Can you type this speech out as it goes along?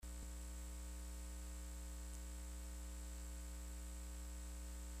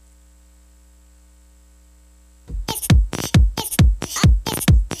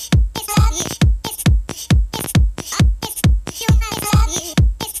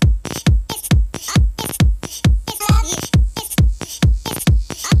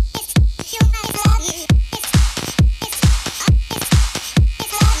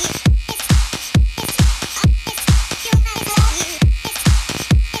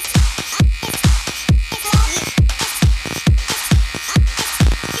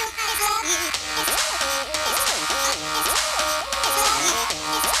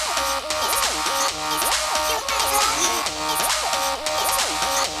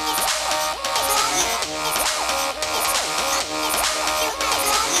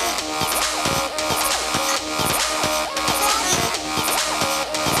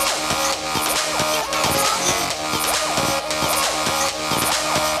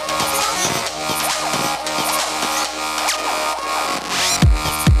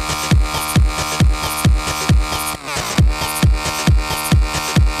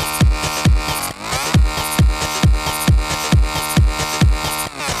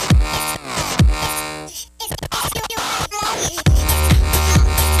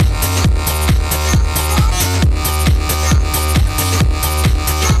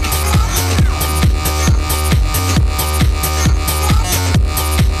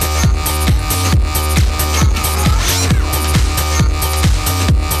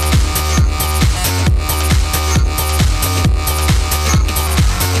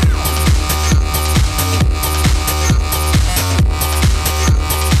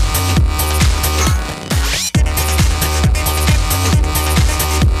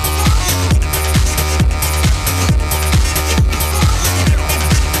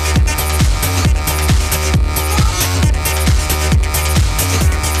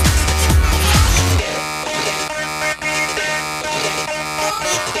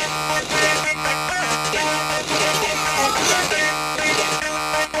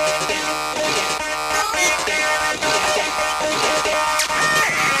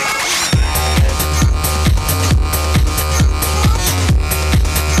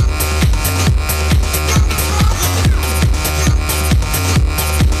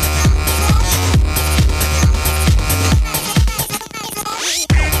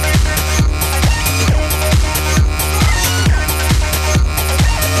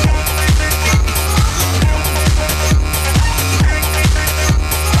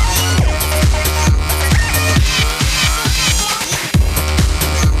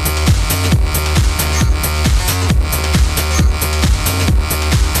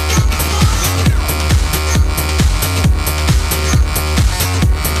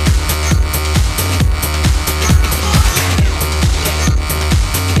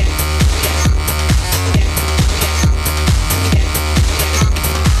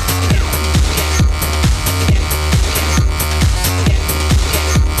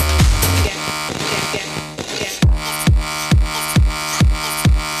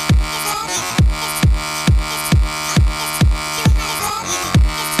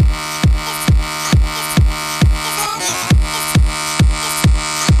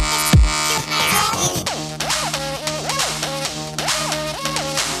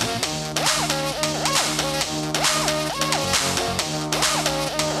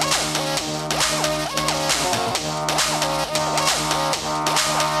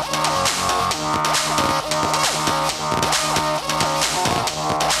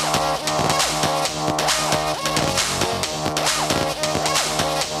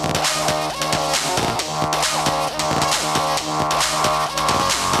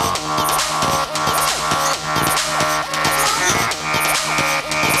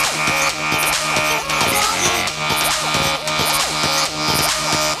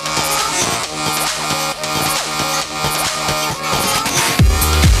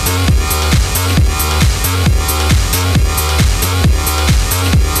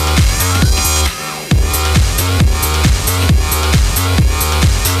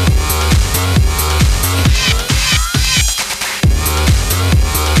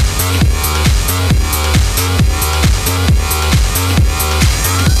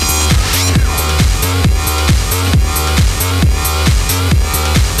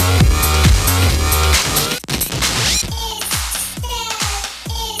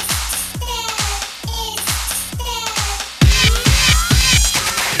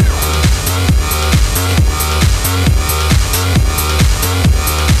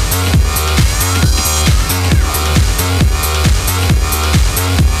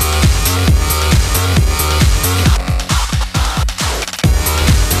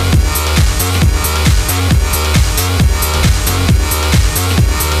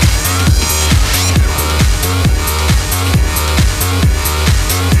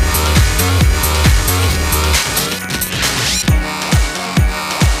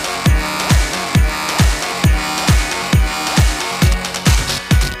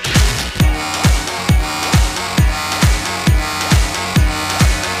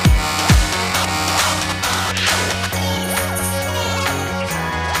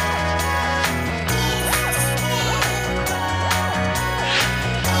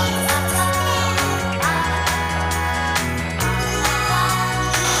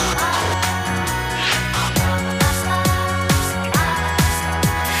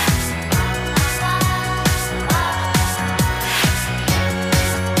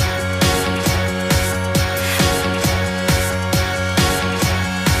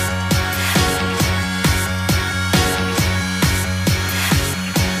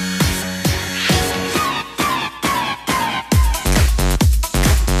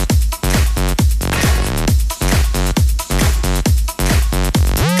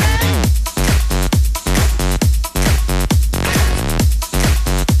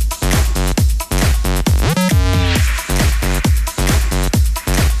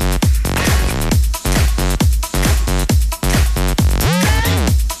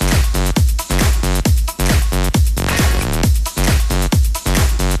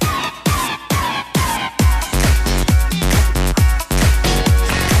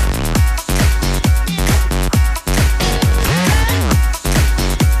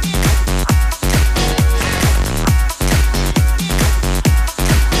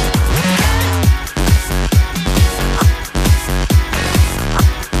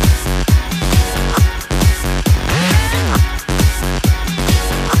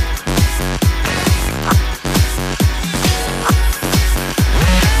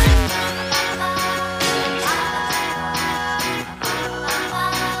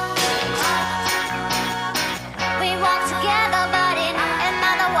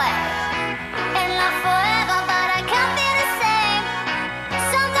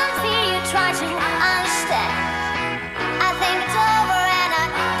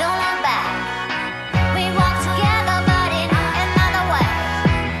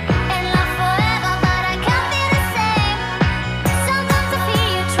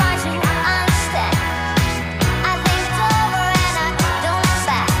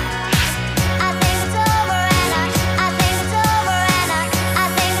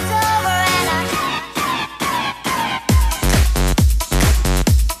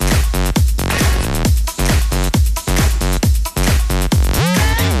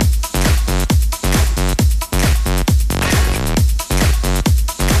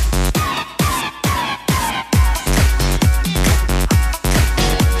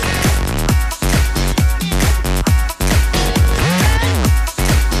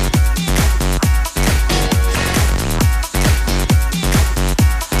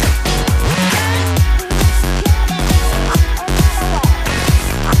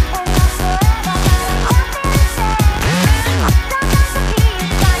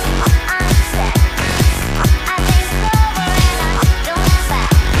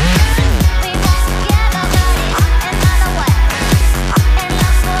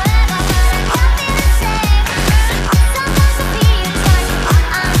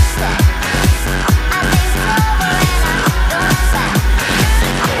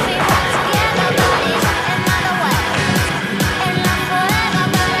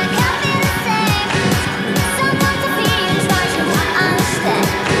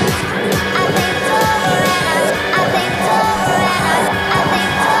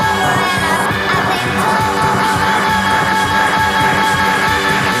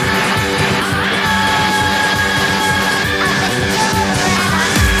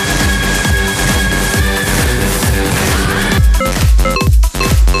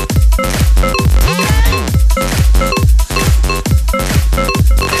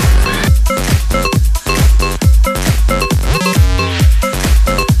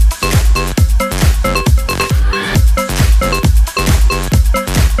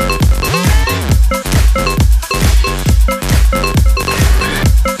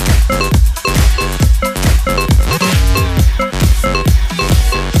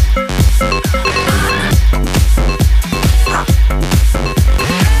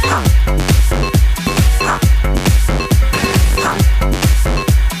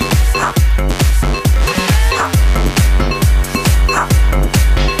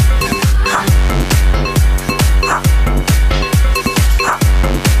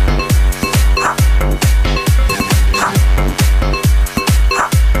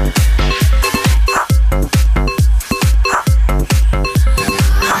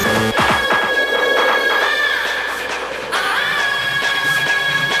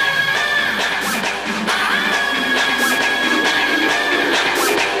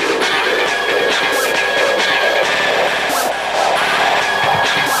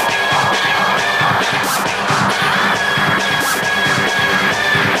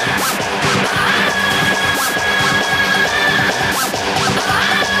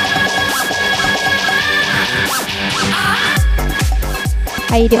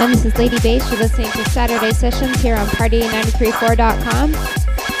How you doing? This is Lady Bass. You're listening to Saturday Sessions here on Party934.com.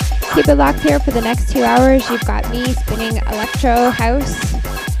 Keep it locked here for the next 2 hours. You've got me spinning electro house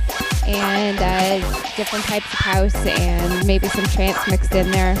and different types of house and maybe some trance mixed in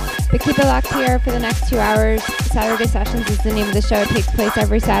there. But keep it locked here for the next 2 hours. Saturday Sessions is the name of the show. It takes place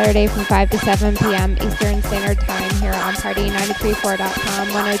every Saturday from 5 to 7 p.m. Eastern Standard Time here on Party934.com,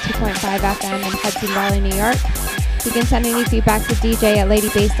 102.5 FM in Hudson Valley, New York. You can send any feedback to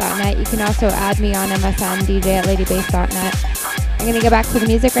dj@ladybass.net. You can also add me on MSN, dj@ladybass.net. I'm going to go back to the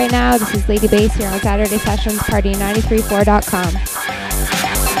music right now. This is Lady Bass here on Saturday Sessions, Party934.com.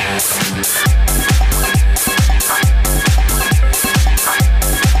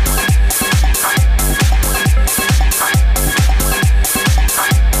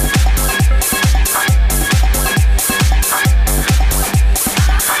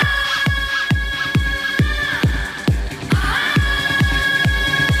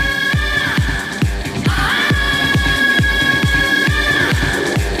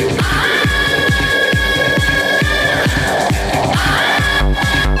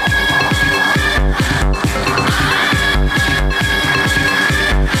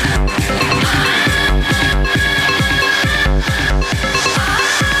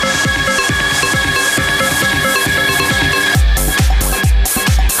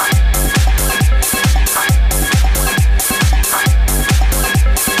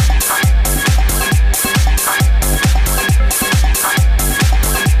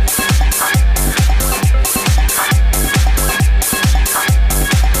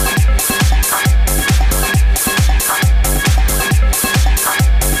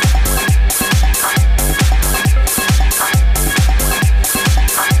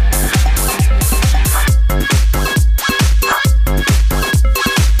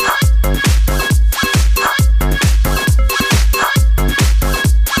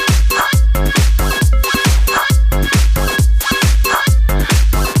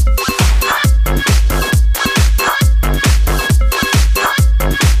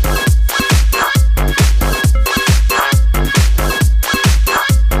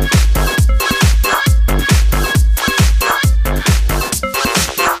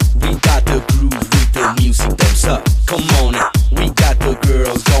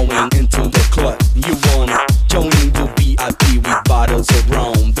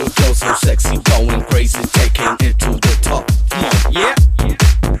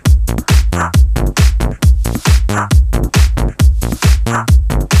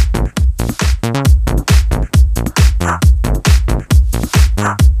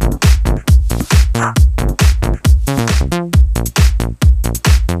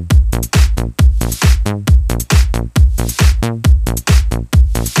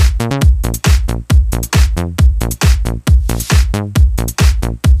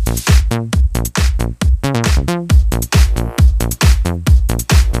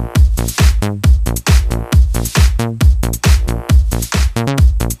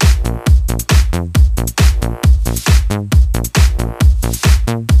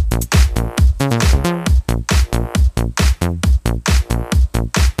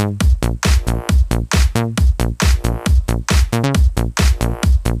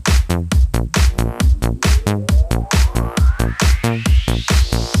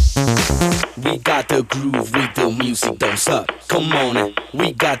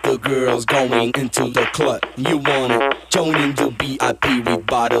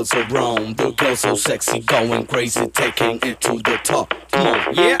 So sexy, going crazy, taking it to the top. Come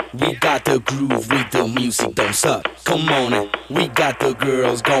on, yeah. We got the groove with the music, don't suck. Come on, we got the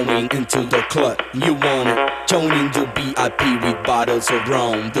girls going into the club. You want it? Joining the VIP with bottles of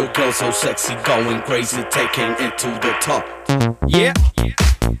rum. The girls so sexy, going crazy, taking it to the top. Yeah.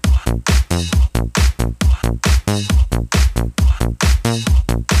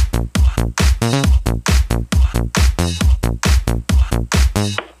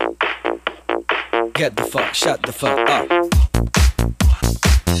 Get the fuck, shut the fuck up.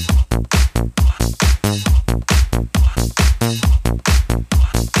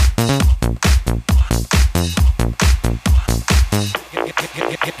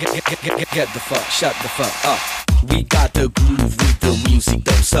 Get the fuck, shut the fuck up. We got the groove with the music,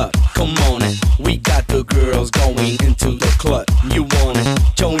 don't suck. Come on, we got the girls going into the club. You want it?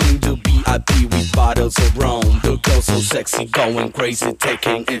 Joining the VIP with bottles of rum. The girls so sexy, going crazy,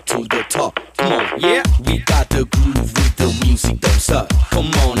 taking it to the top. Come on, yeah. We got the groove with the music don't suck.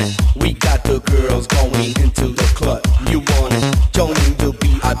 Come on in, we got the girls going into the club. You want it? Joining the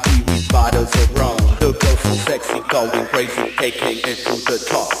VIP with bottles of rum. The girls so sexy, going crazy, taking it to the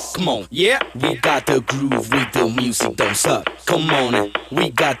top. Come on, yeah, we got the groove with the music don't suck. Come on in, we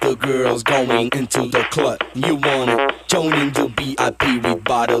got the girls going into the club. You want it? Joining the VIP with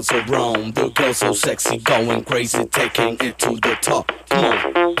bottles of rum. The girls so sexy, going crazy, taking it to the top. Come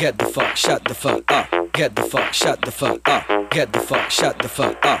on, get the fuck, shut the fuck up. Get the fuck, shut the fuck up. Get the fuck, shut the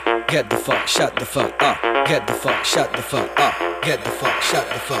fuck up. Get the fuck, shut the fuck up. Get the fuck, shut the fuck up. Get the fuck, shut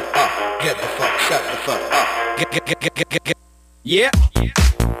the fuck up. Get the fuck, shut the fuck up. Get. Yeah.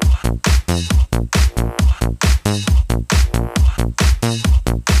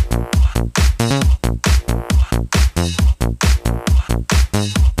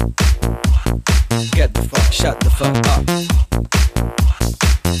 Get the fuck, shut the fuck up.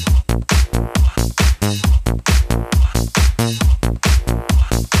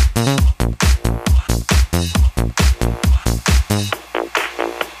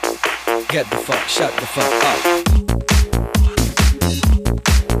 Get the fuck, shut the fuck up.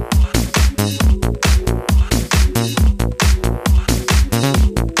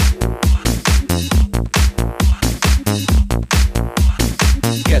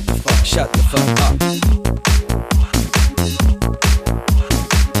 Get the fuck, shut the fuck up.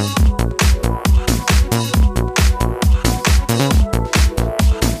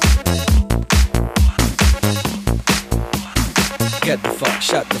 Get the fuck,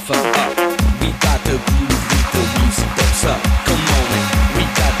 shut the fuck up. We got the groove with the music that's up. Come on in, we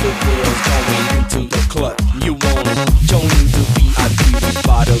got the girls going into the club. You want it? Joining the VIP with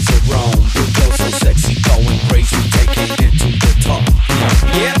bottles of rum. The girls so sexy, going crazy, taking it to the top. Come on,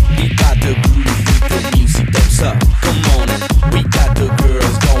 yeah, we got the groove with the music that's up. Come on in, we got the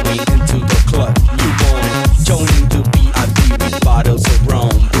girls going into the club. You want it? Joining the VIP with bottles of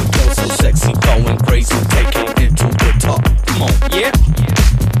rum. The girls so sexy, going crazy, taking it to the top. Come on, yeah.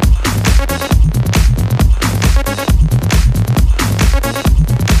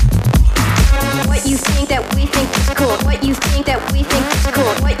 What you think that we think is cool? What you think that we think is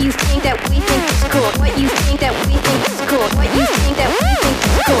cool? What you think that we think is cool? What you think that we think is cool? What you think that we think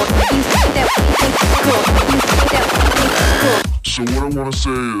is cool? What you think that we think is cool? What you think that we think is cool? So what I wanna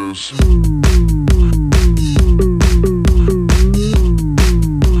say is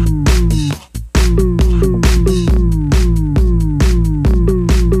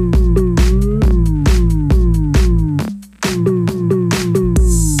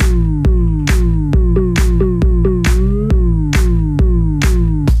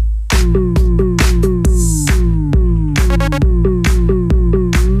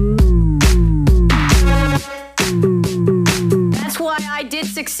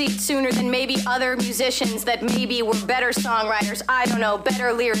sooner than maybe other musicians that maybe were better songwriters, I don't know,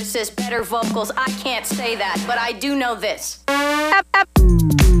 better lyricists, better vocals. I can't say that, but I do know this.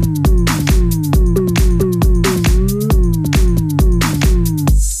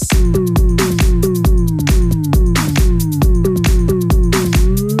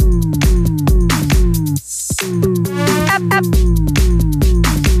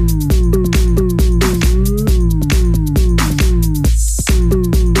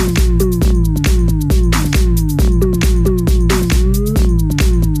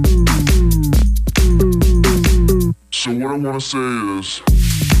 So what I wanna say is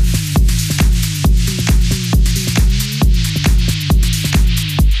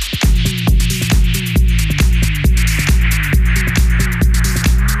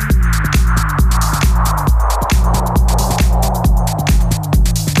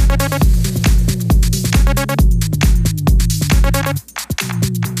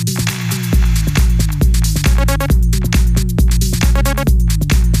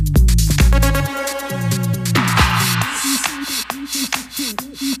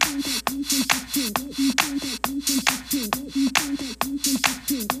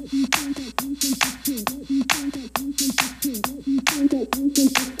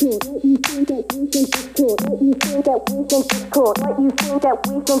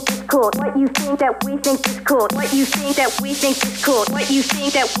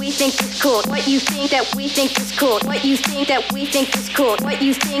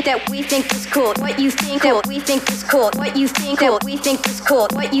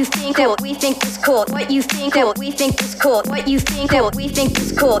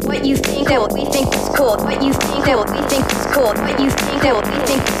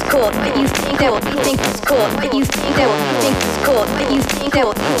what you think that we think is cool? What you think that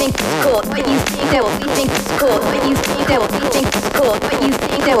we think is cool? What you think that we think is cool? What you think that we think is cool? What you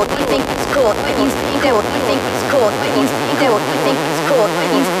think that we think is cool? What you think that we think is cool? What you think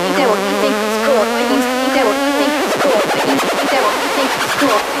that we think is cool? What you think that we think is cool? What you think that we think is cool? What you think that we think is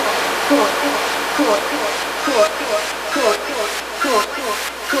cool? Cool,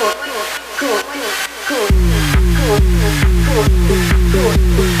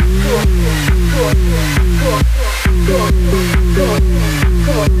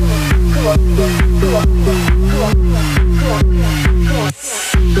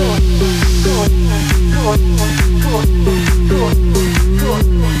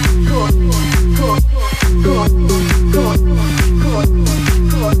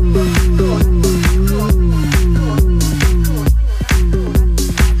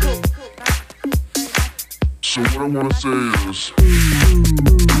 cool, cool, cool, cool, cool, cool, So what I wanna say is.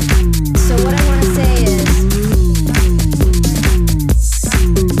 So what I wanna say is.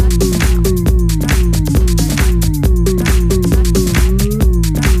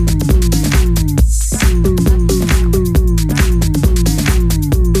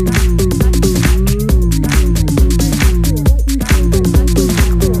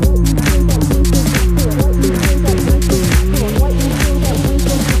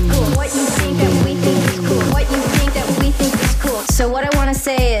 So what I wanna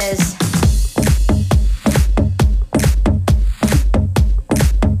say is.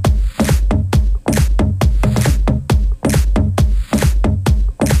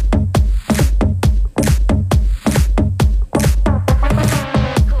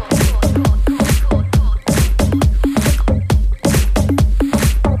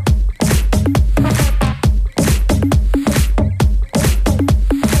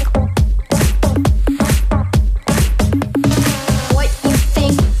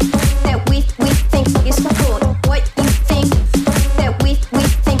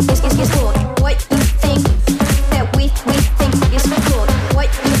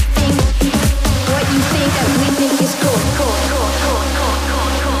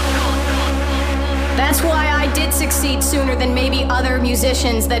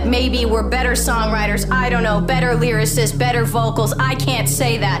 That maybe were better songwriters, I don't know, better lyricists, better vocals. I can't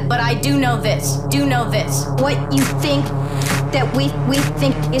say that, but I do know this. What you think that we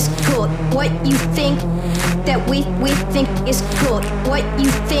think is cool. What you think that we think is cool. What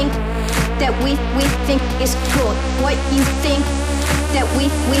you think that we think is cool. What you think that we think is cool. What you think that we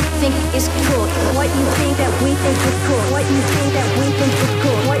think is cool. What you think that we think is cool. What you think that we think is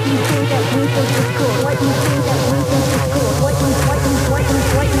cool. What you think that we think is cool. What you think that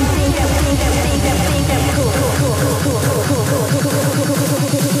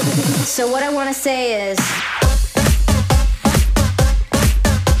cool. So what I want to say is.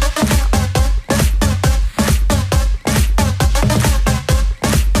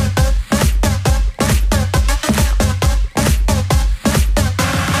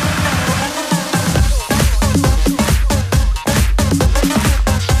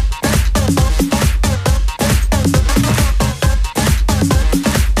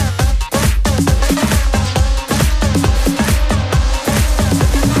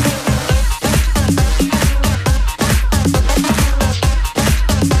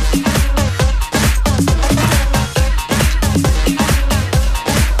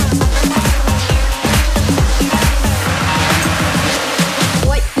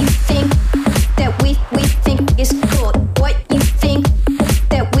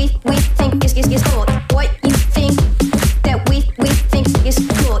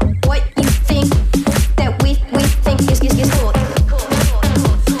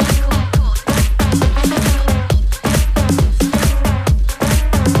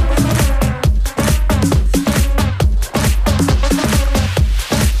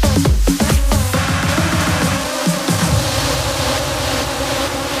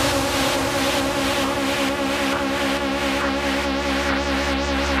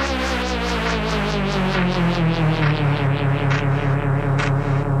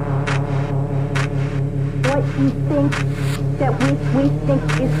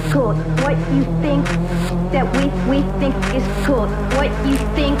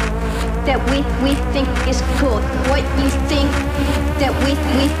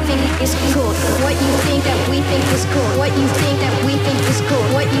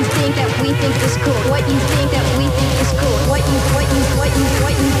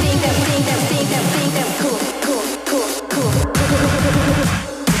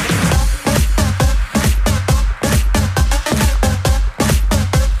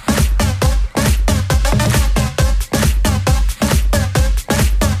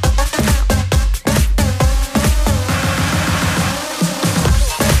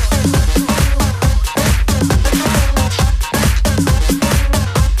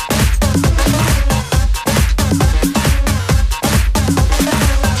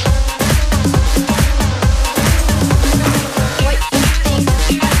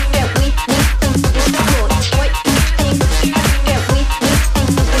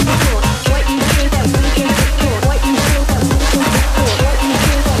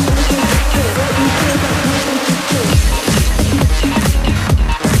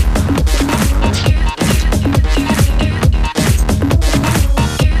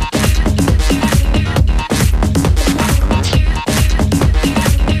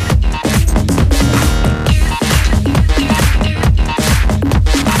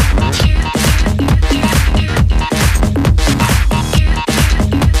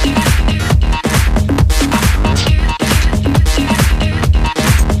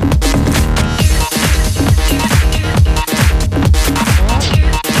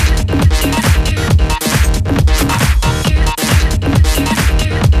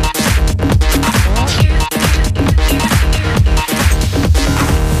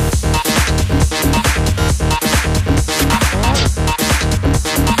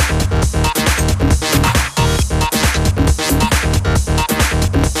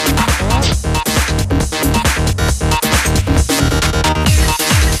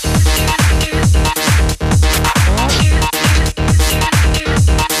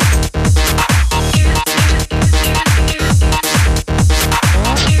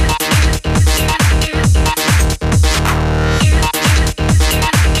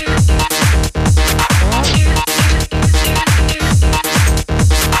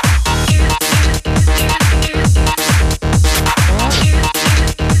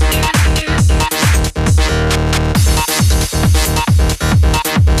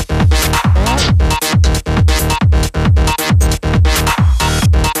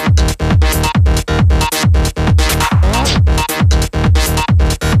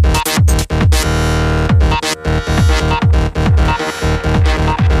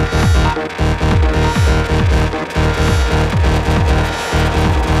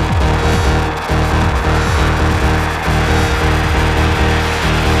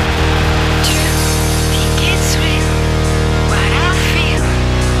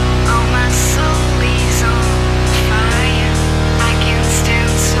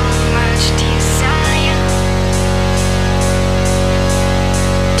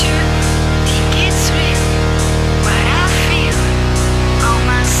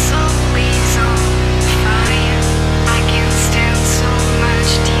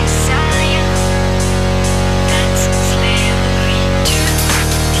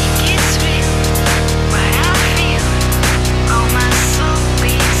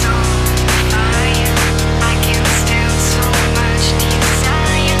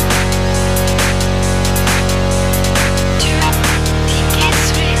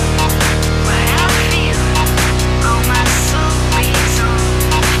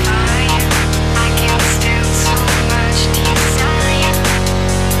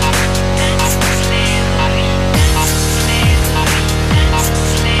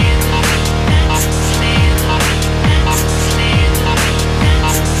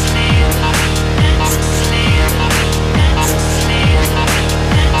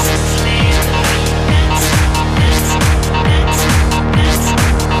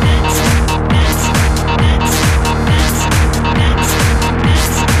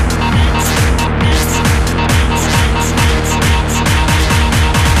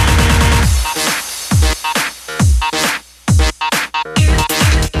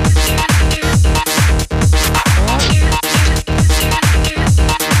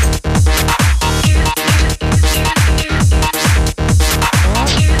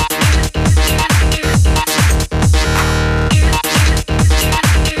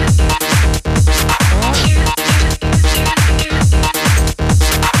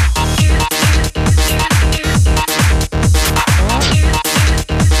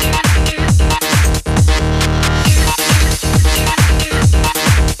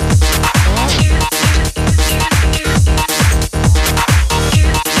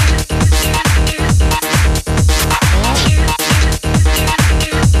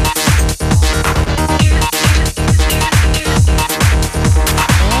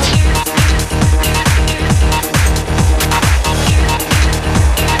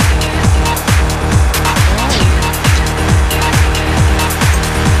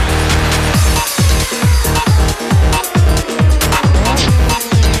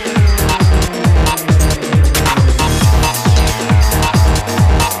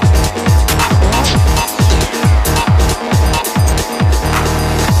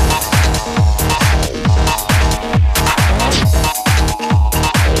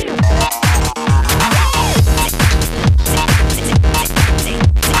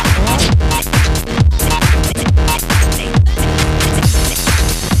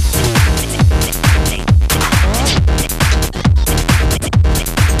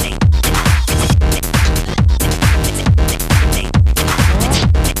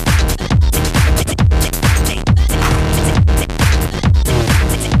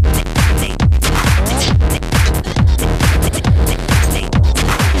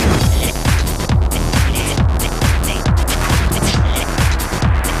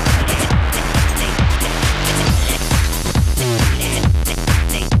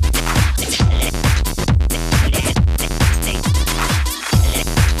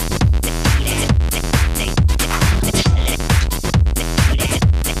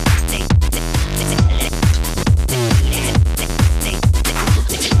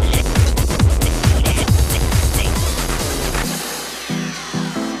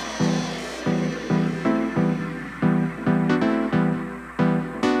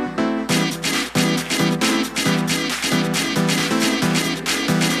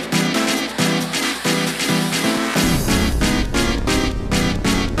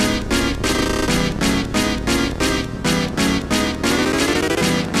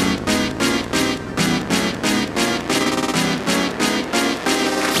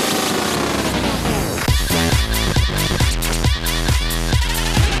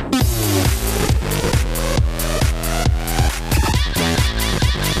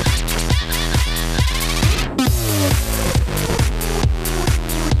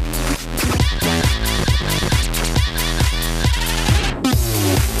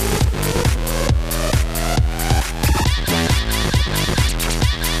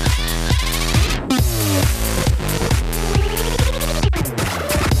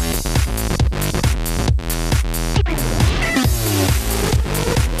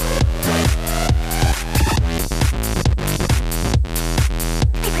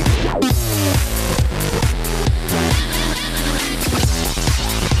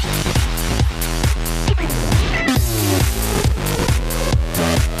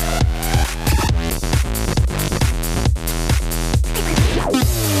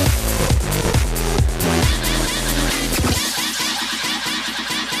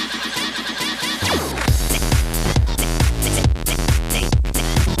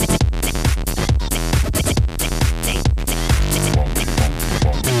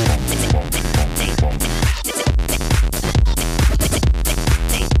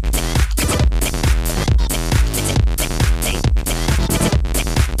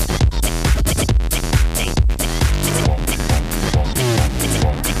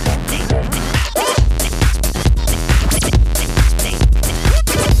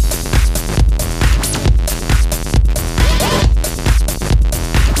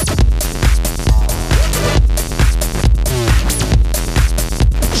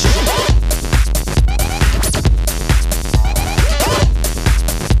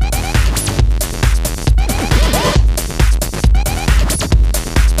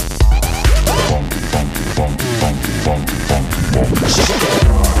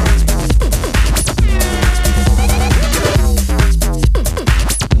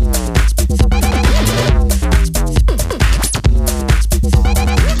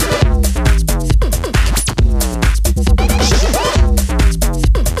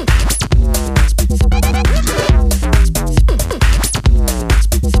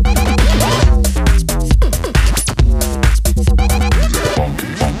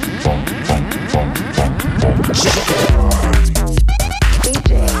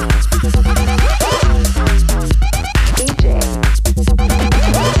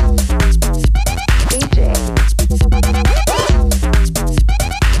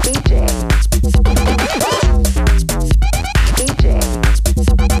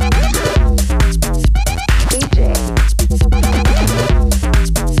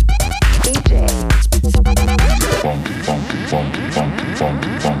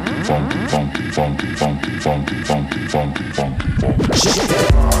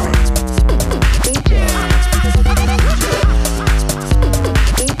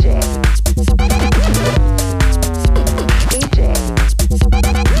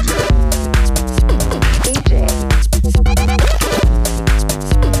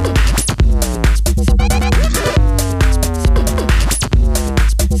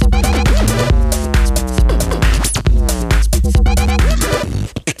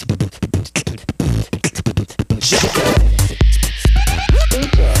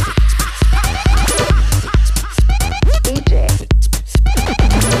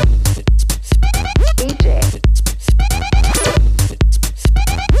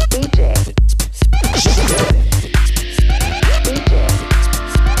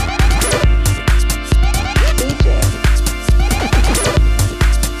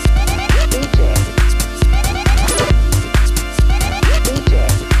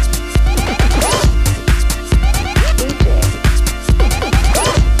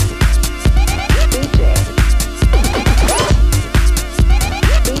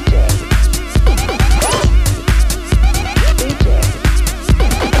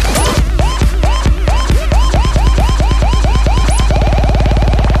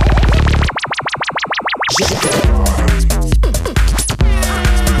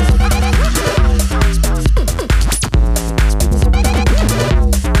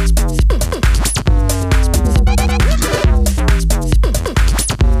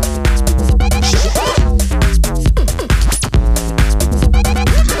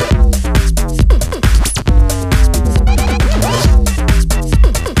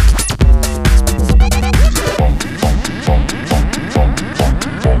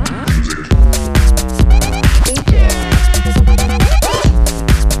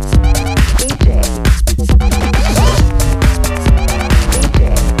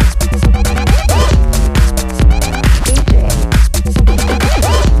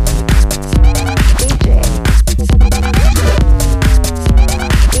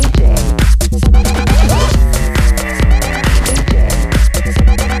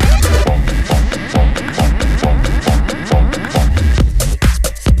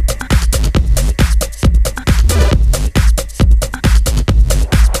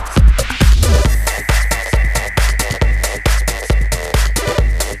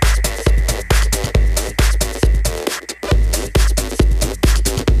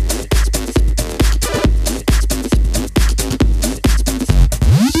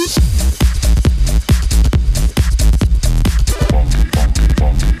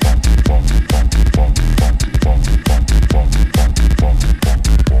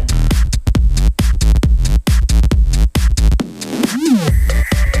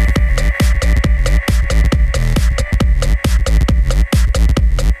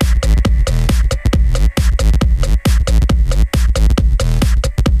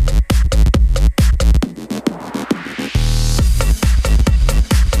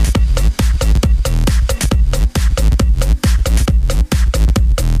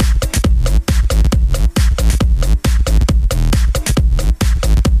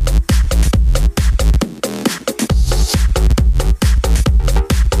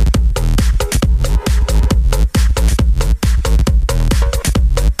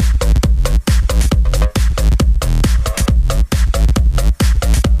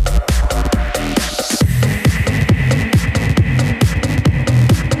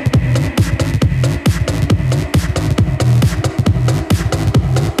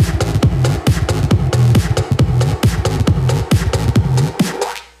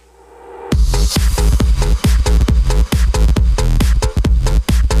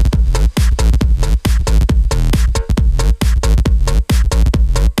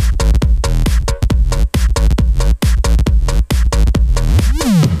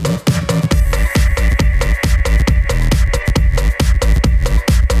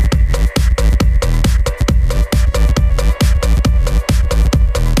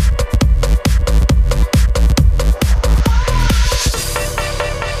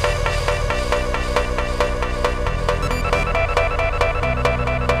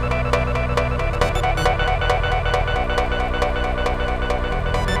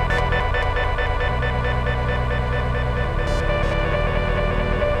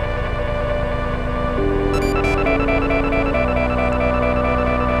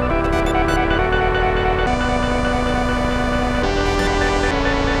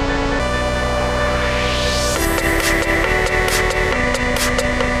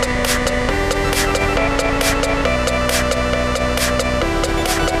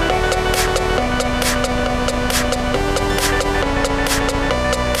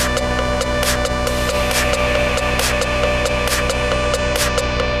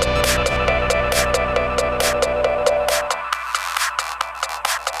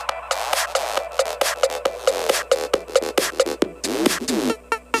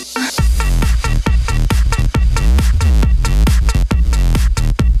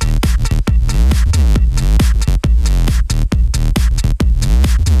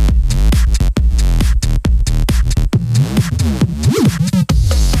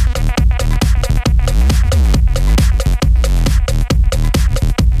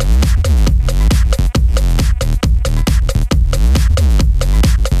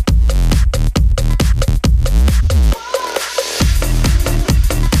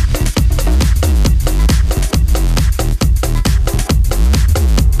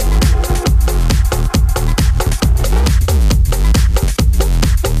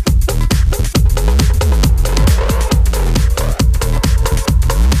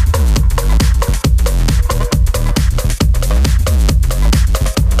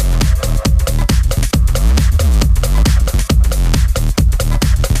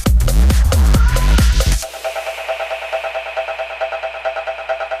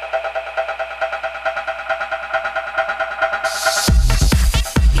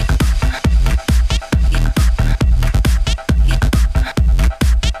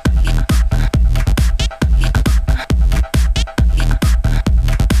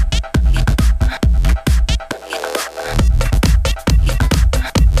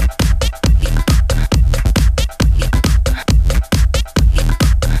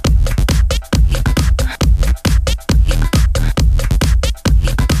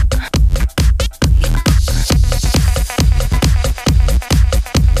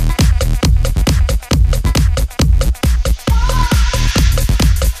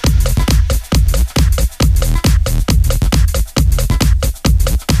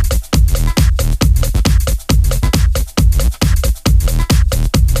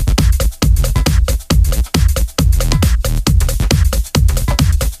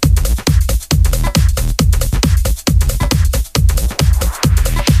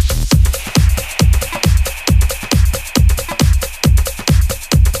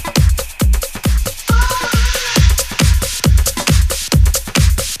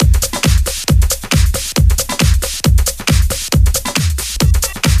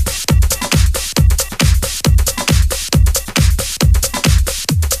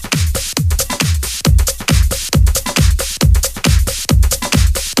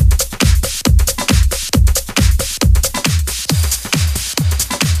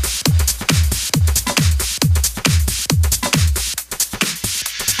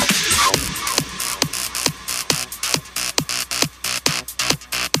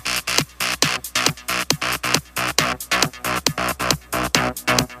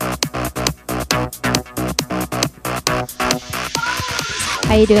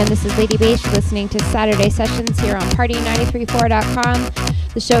 How you doing? This is Lady Bass. You're listening to Saturday Sessions here on Party934.com.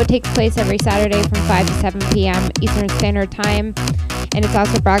 The show takes place every Saturday from 5 to 7 p.m. Eastern Standard Time, and it's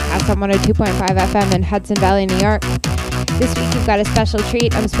also broadcast on 102.5 FM in Hudson Valley, New York. This week we've got a special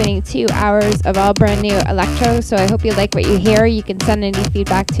treat. I'm spinning 2 hours of all brand new electro, so I hope you like what you hear. You can send any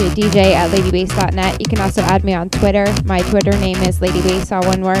feedback to dj@ladybass.net. You can also add me on Twitter. My Twitter name is ladybass, all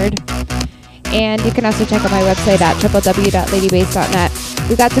one word. And you can also check out my website at www.ladybass.net.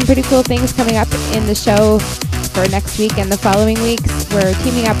 We've got some pretty cool things coming up in the show for next week and the following weeks. We're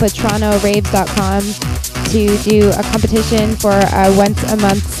teaming up with TorontoRaves.com to do a competition for a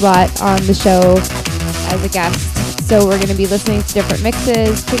once-a-month slot on the show as a guest. So we're going to be listening to different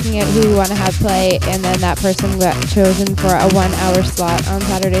mixes, picking out who we want to have play, and then that person got chosen for a 1-hour slot on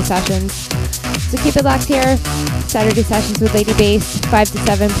Saturday Sessions. So keep it locked here. Saturday Sessions with Lady Bass, 5 to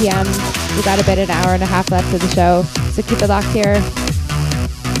 7 p.m. We've got about an hour and a half left of the show. So keep it locked here.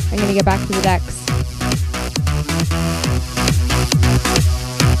 I'm going to get back to the decks.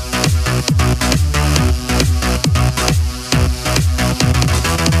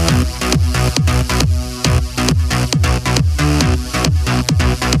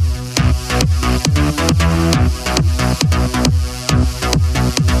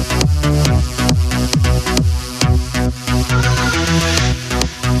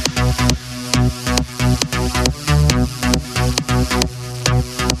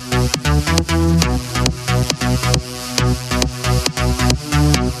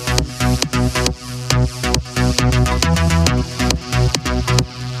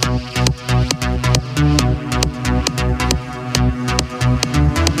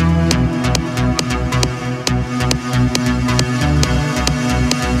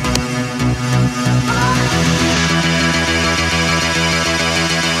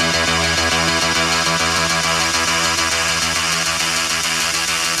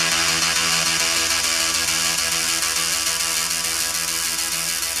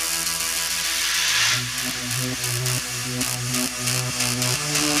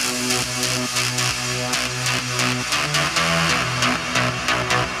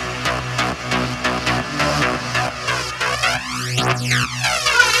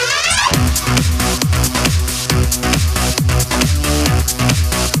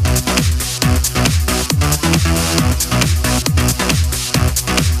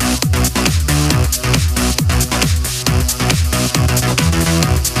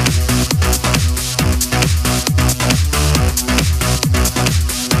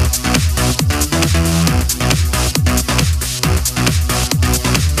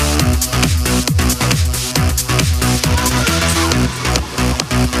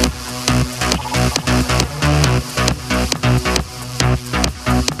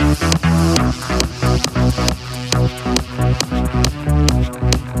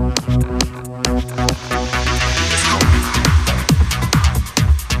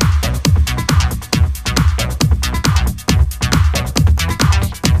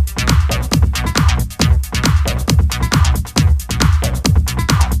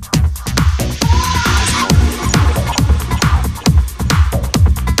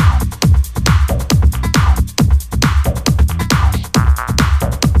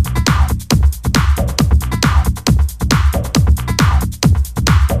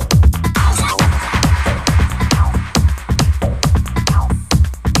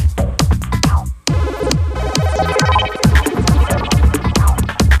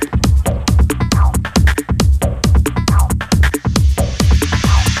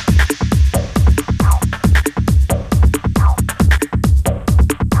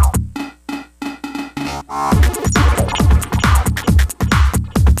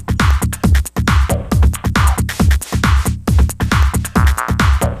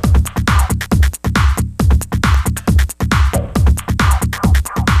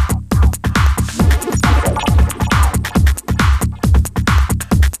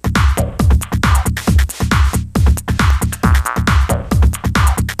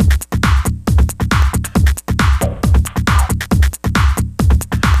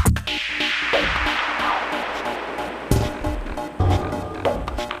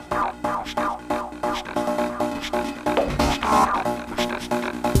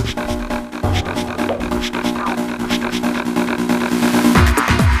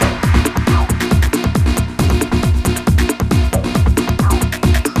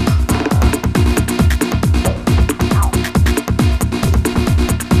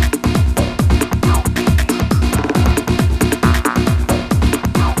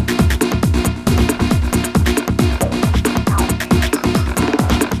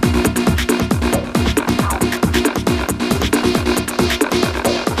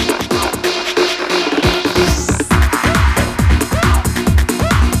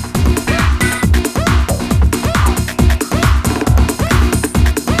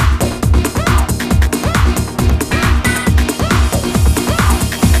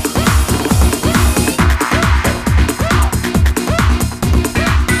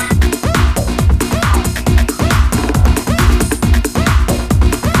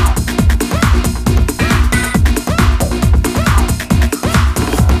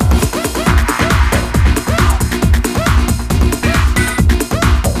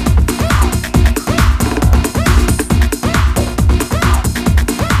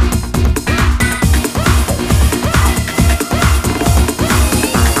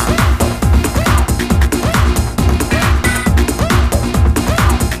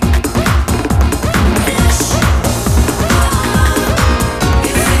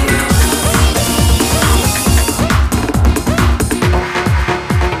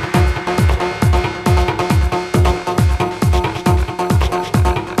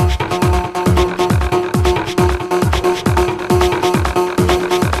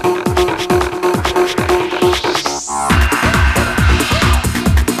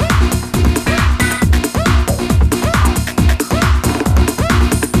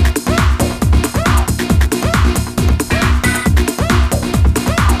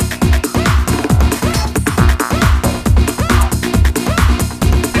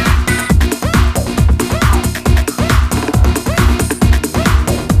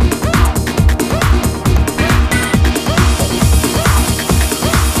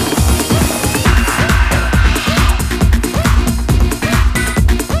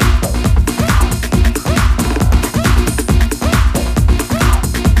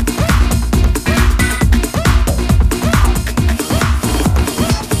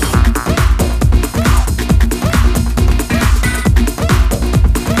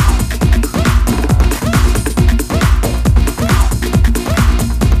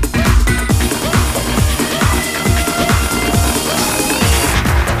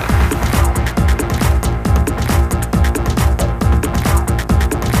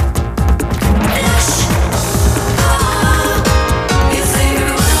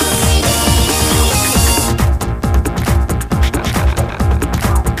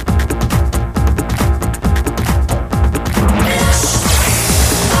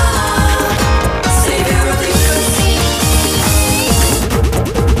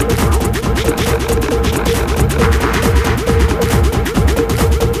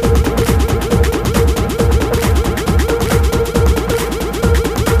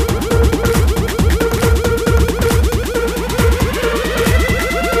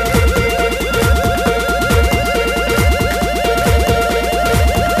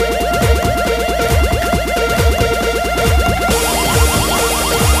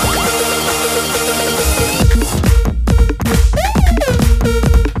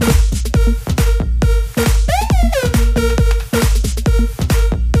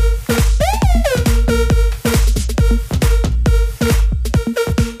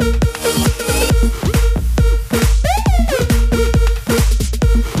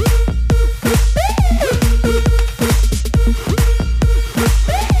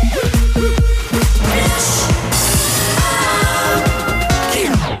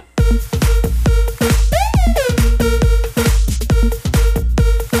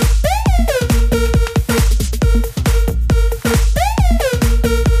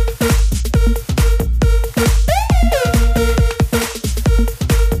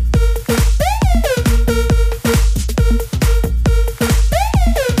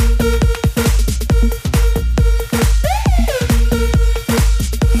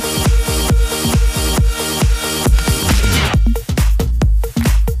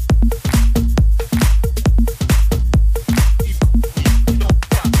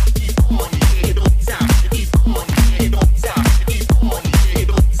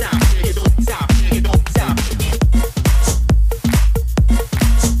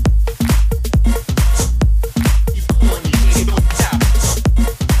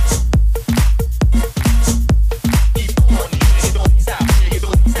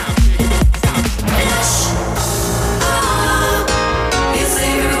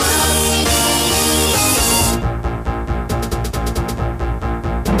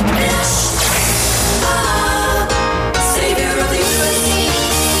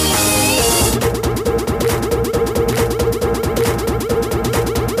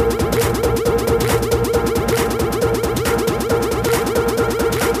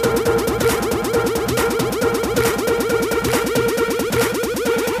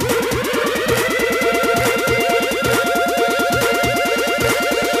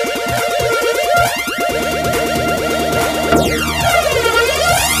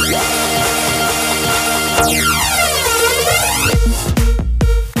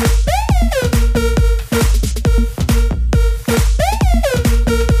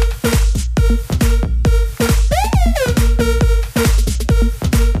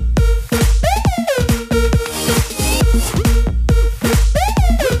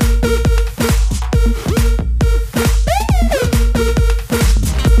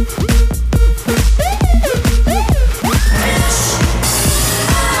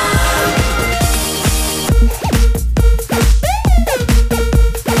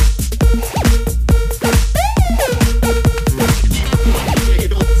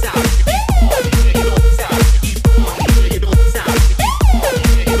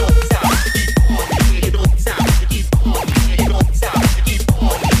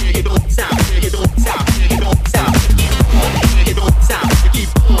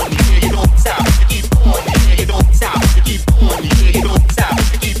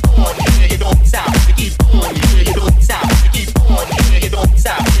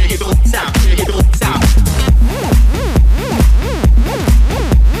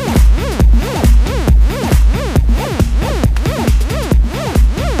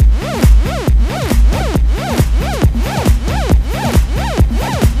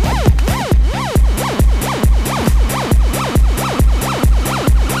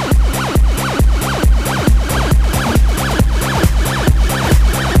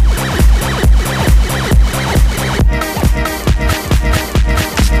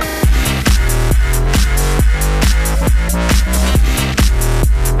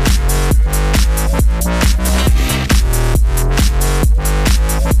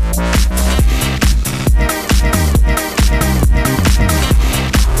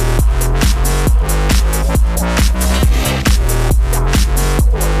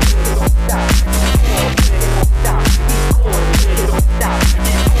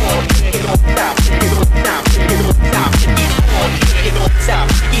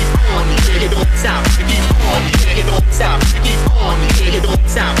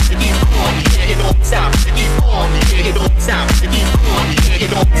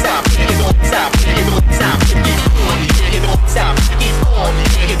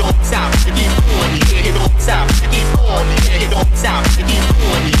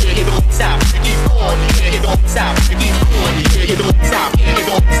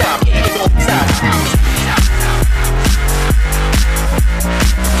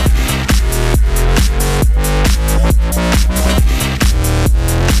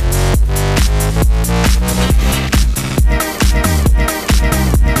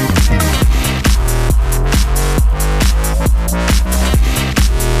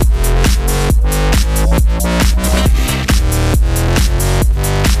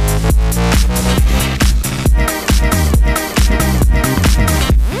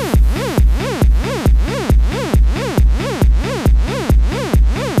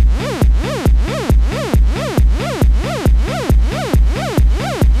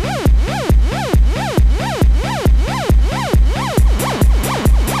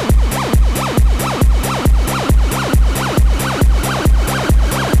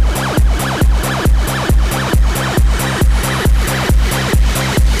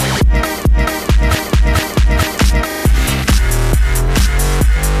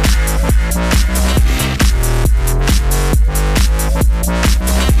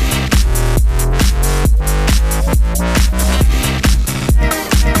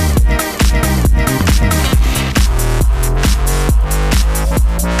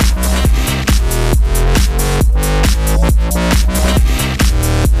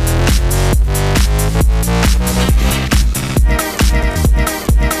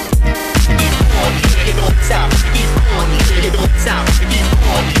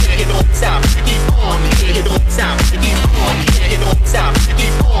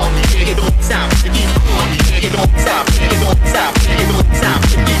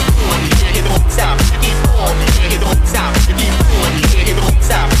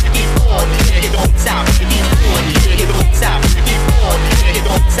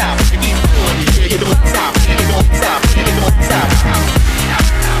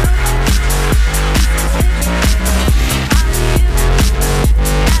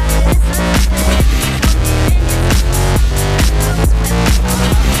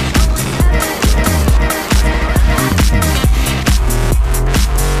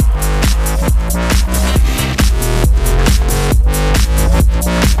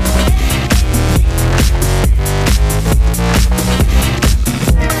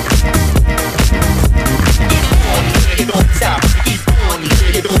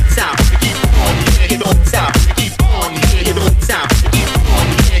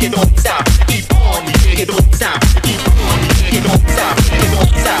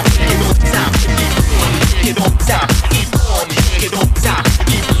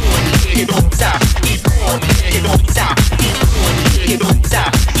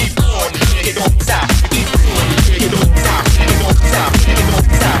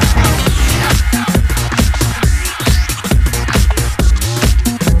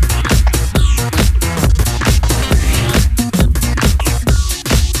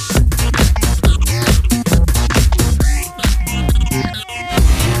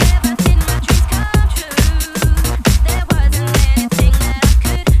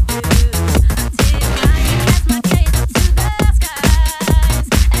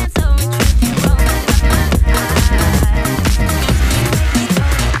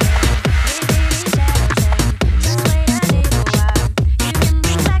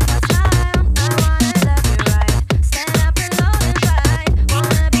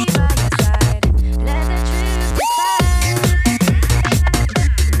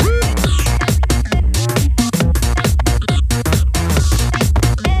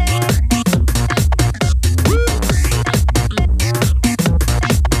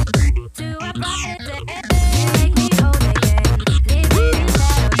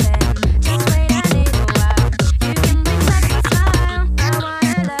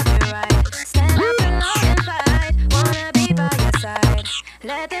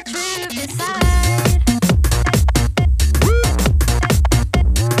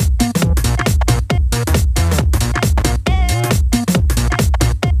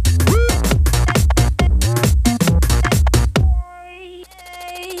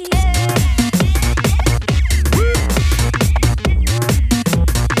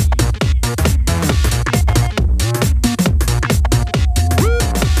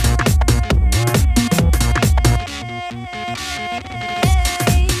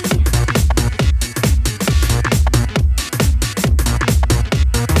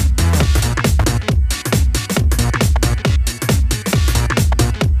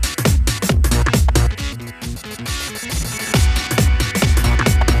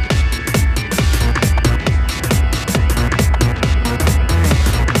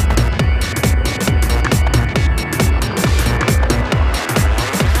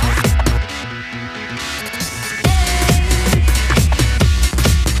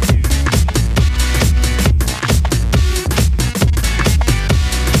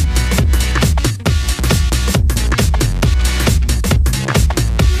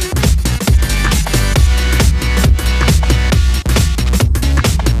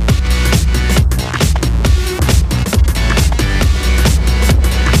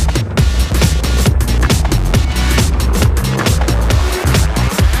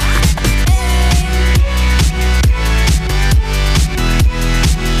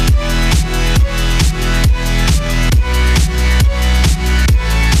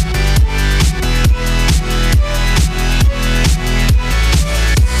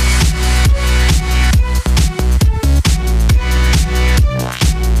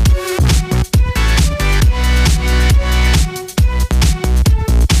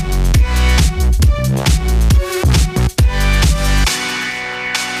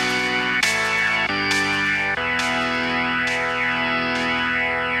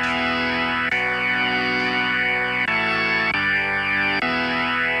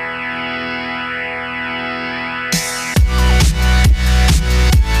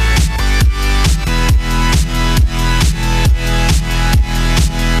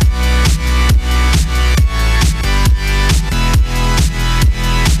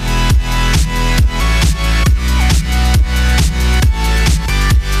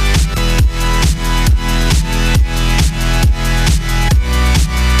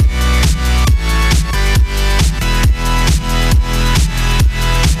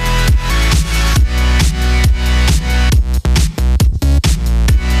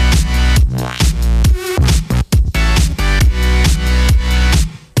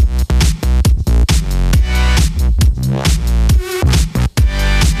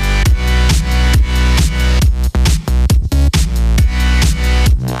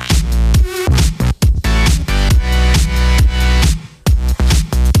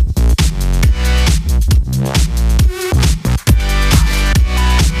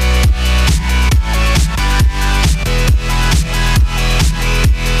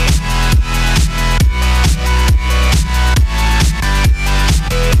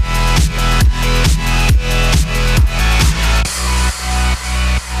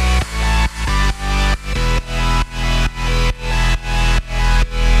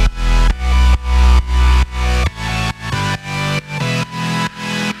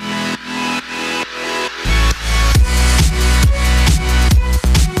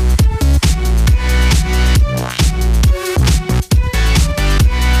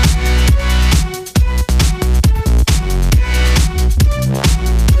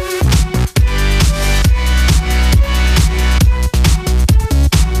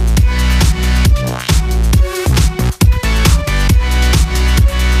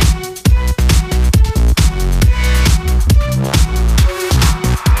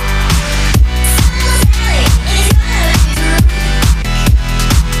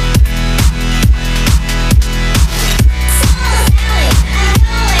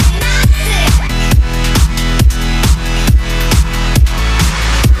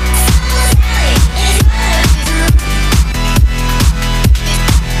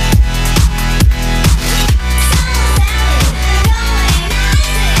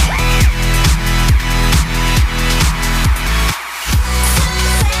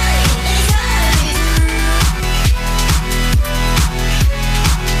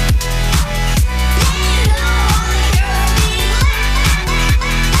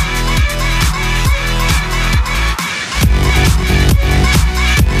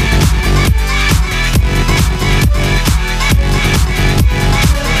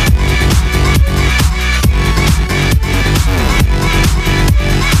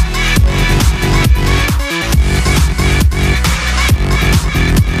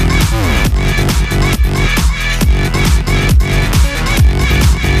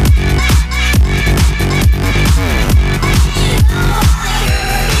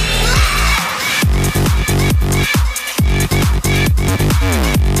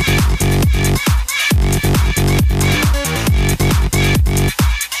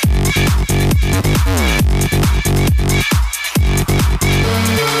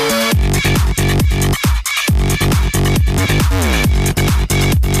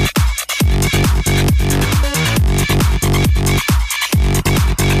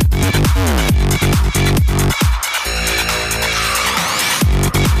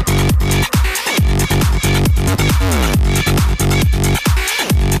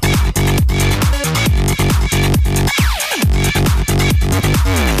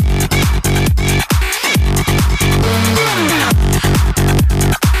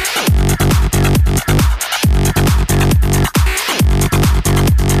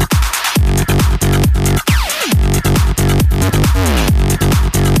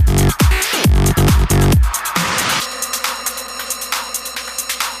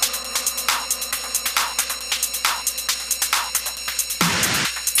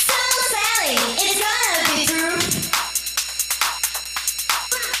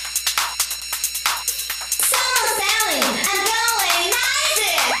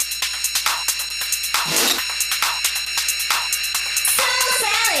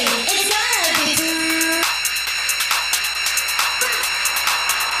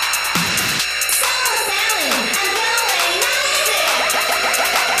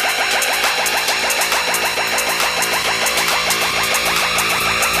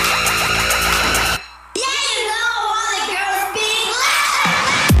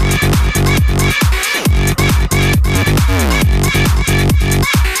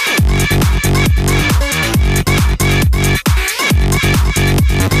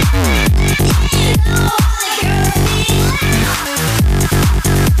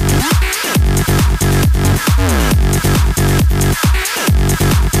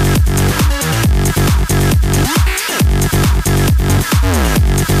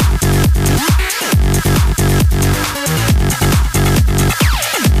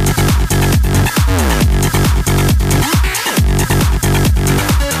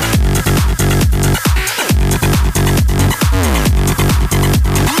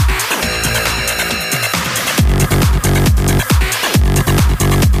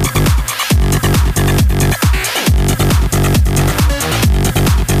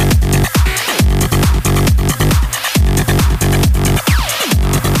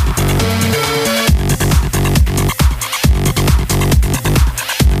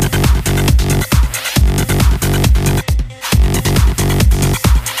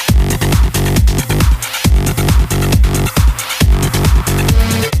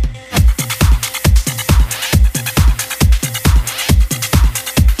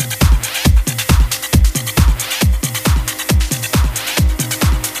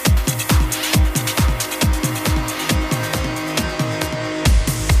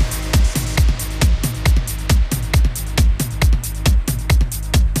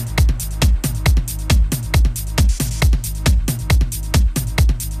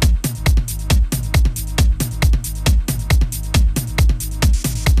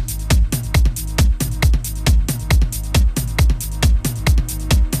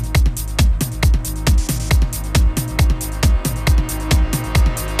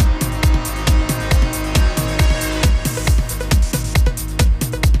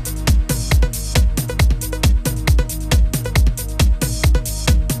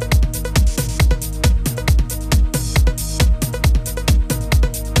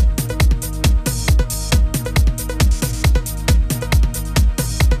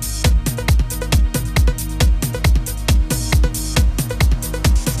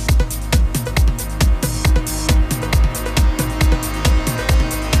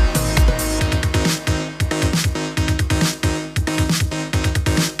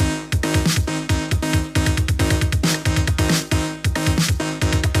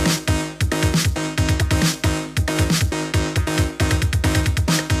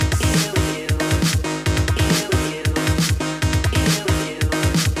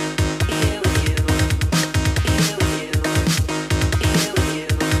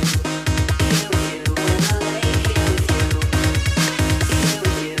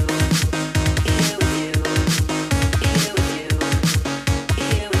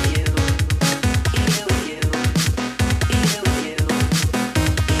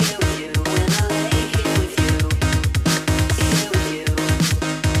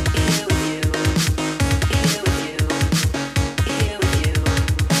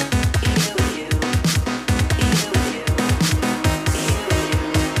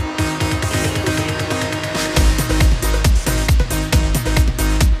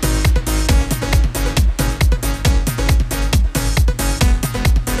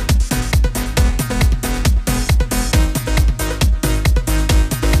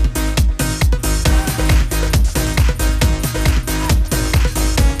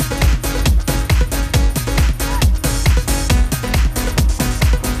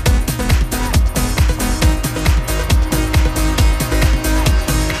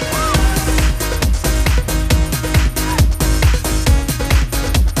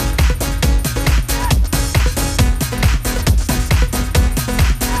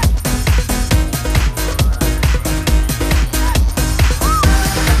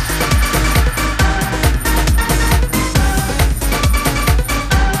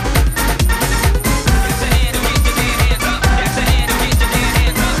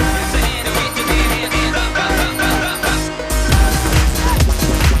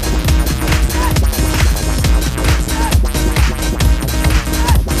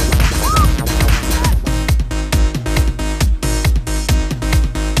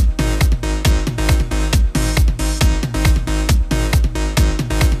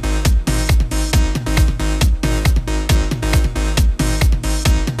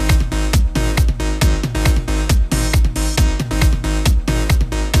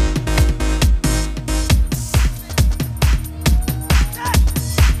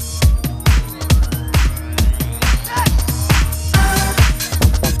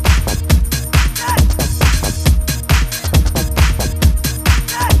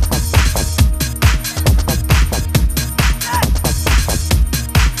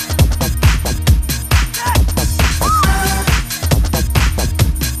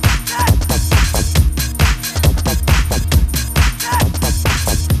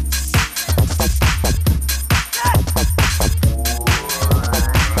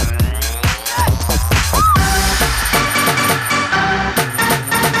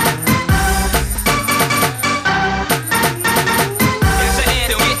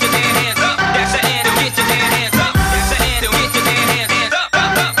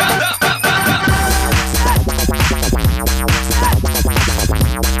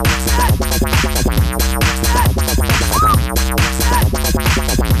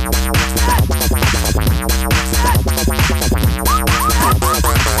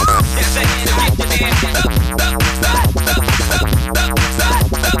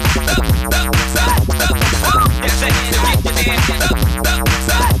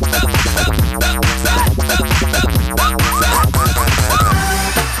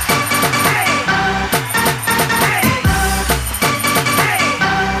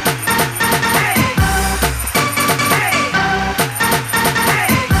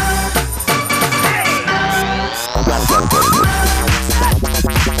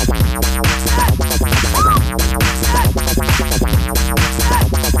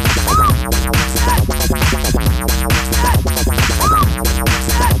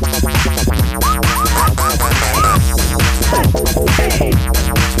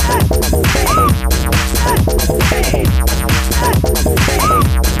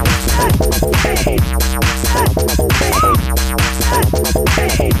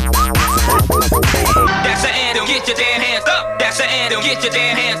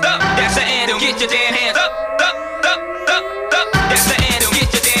 hands up. That's the anthem. Get your damn hands up, up, up, up, up. That's the anthem. Get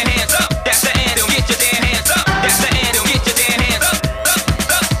your damn hands up. That's the anthem. Get your damn hands up. That's the anthem. Get your damn hands up, up,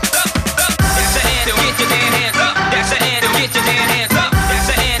 up, up, up. That's the anthem. Get your damn hands up. That's the anthem. Get your damn hands up. That's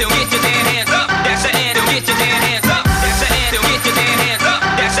the anthem. Get your damn hands up. That's the anthem. Get your damn hands up. That's the anthem. Get your damn hands up.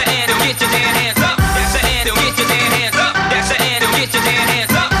 That's the anthem. Get your damn hands up. That's the anthem. Get your damn hands up. That's the anthem. Get your damn hands up. That's the anthem. Get your damn hands up. That's the anthem. Get your damn hands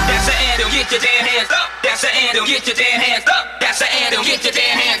up. That's the anthem. Get your damn hands up. That's the anthem. Get your damn hands up. That's the anthem. Get your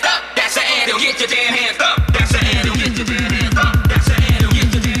damn hands up. That's the anthem. Get your damn hands up. That's the anthem. Get your damn hands up. That's the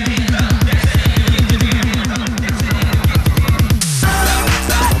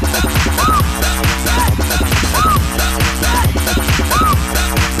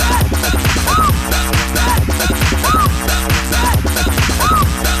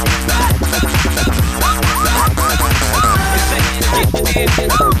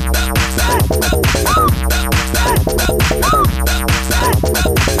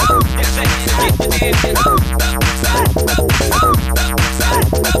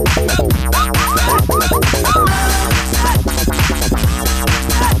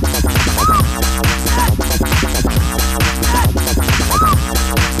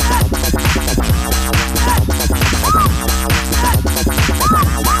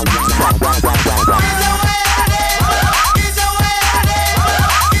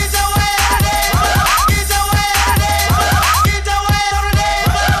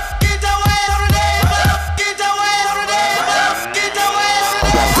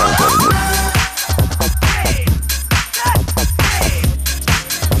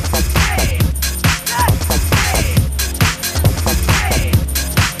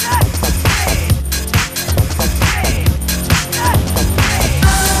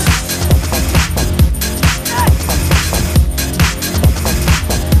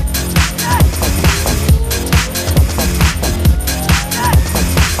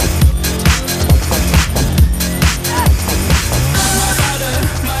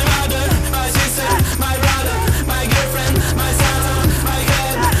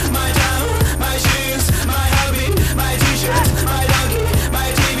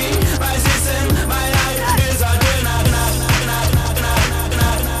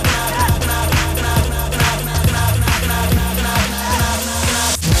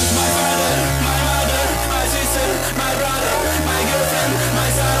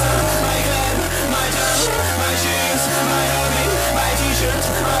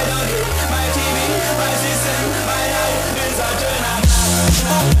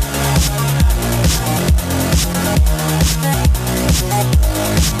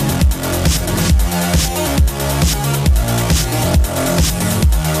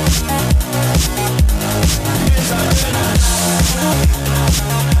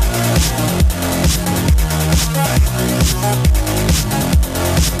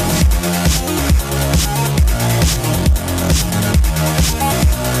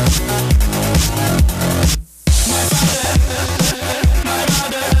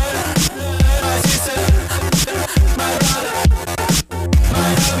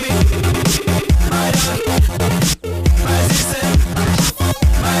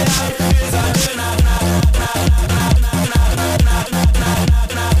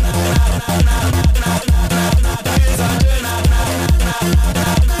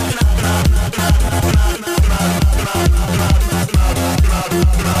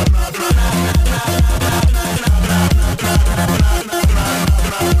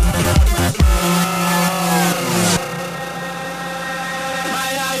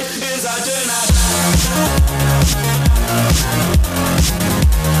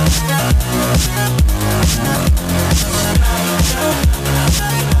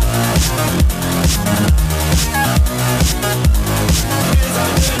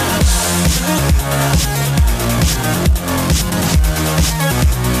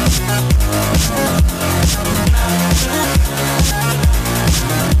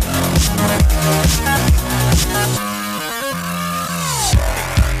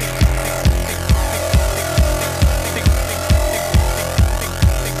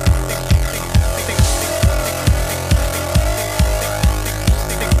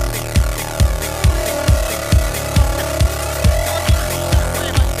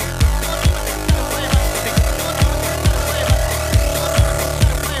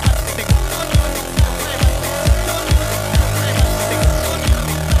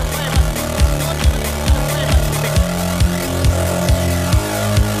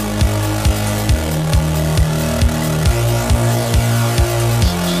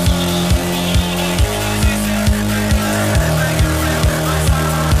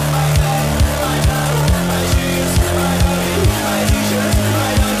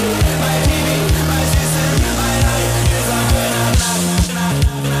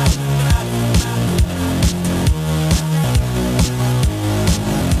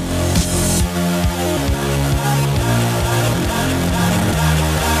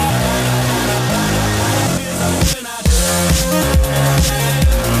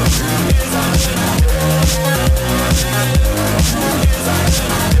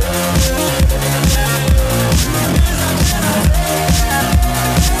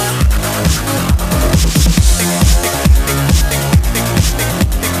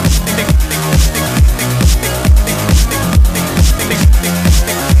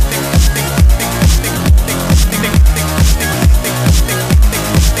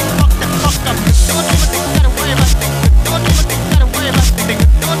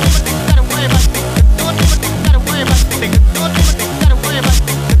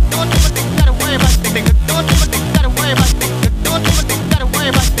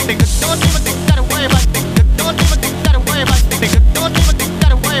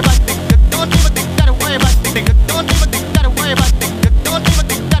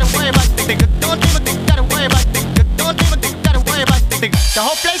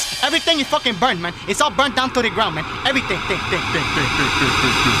this, everything is fucking burned, man. It's all burnt down to the ground, man. Everything.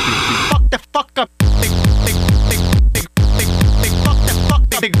 Fuck the fuck up.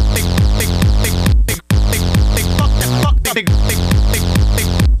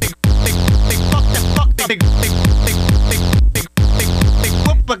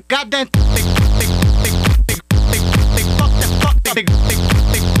 Whoop a goddamn.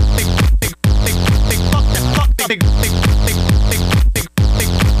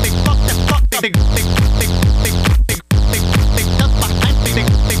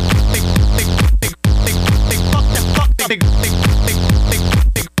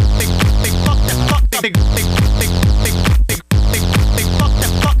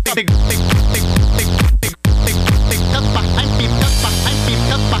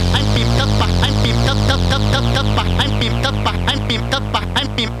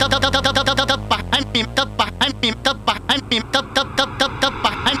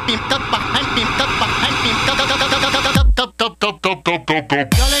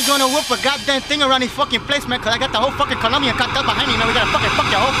 Y'all ain't gonna whoop a goddamn thing around this fucking place, man, cause I got the whole fucking Colombian cut up behind me, man. We gotta fucking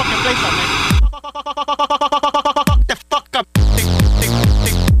fuck your whole fucking place up, man. Fuck the fuck up.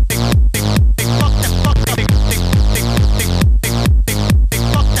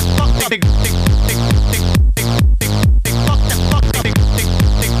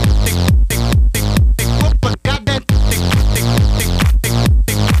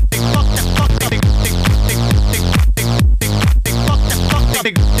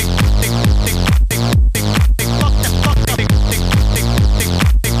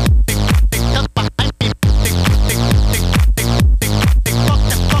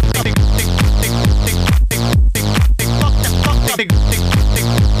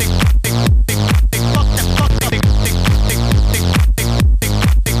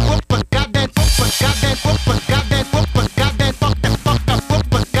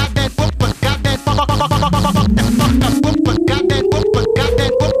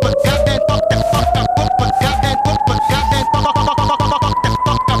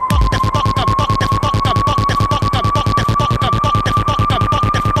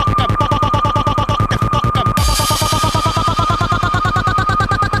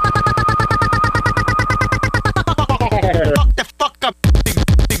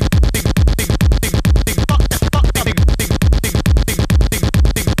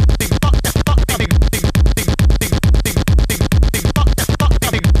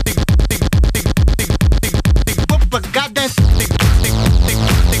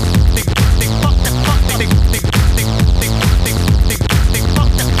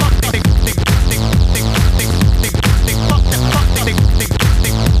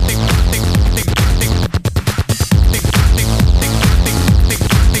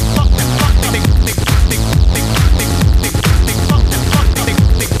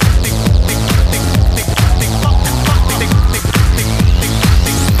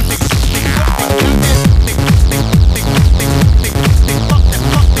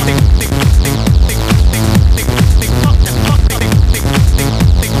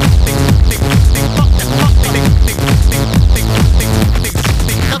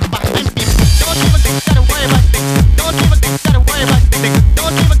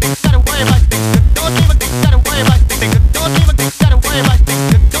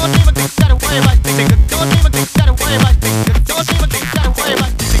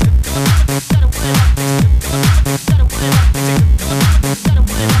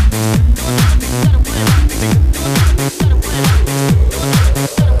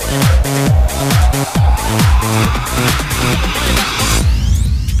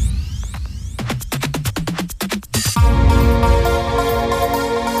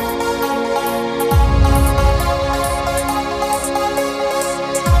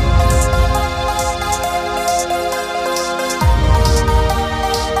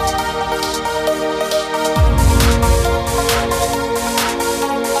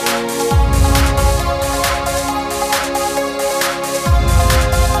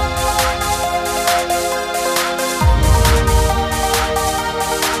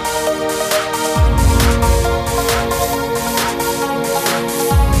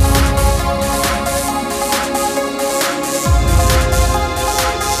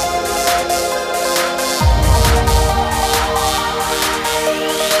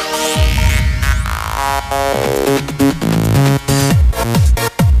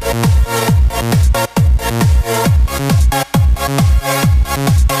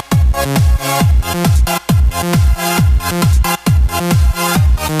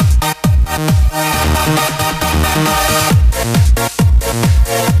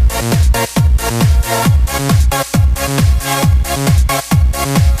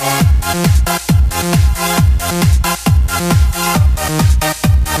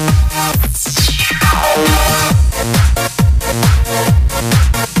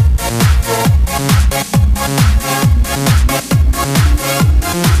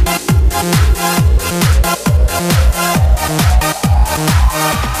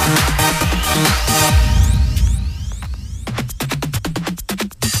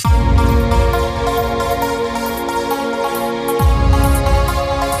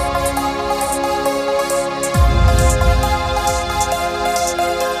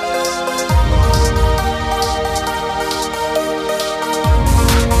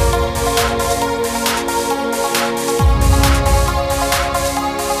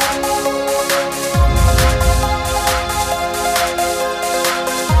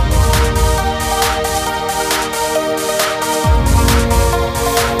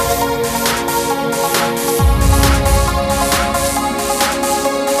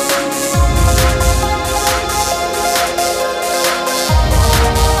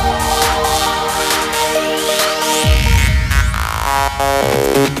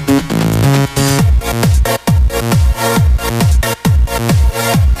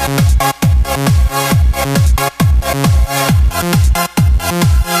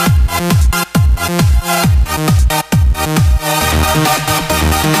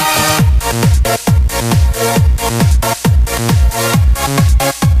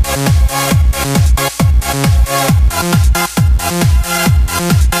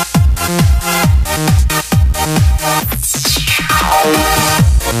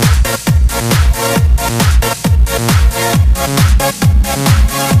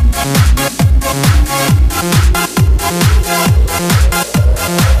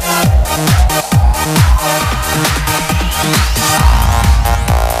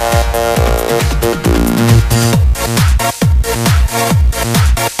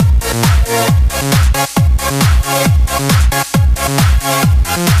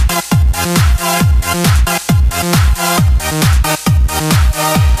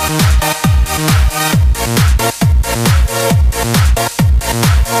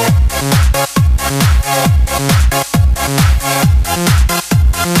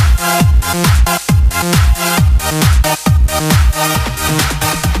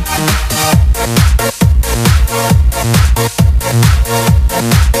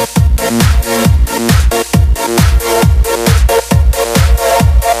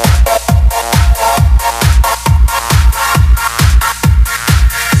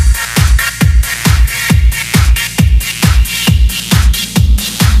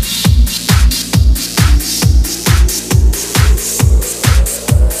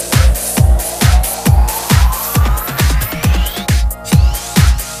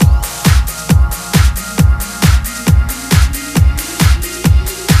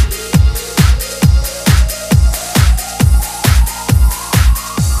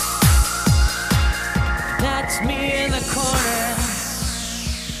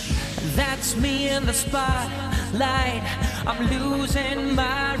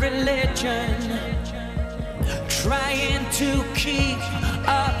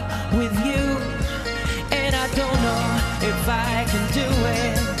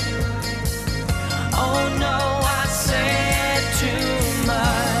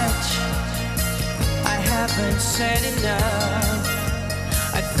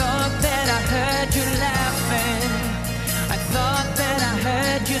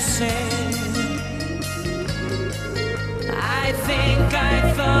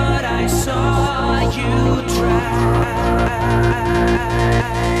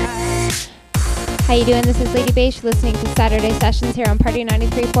 How you doing? This is Lady Bass. You're listening to Saturday Sessions here on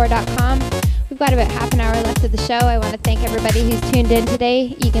Party934.com. We've got about half an hour left of the show. I want to thank everybody who's tuned in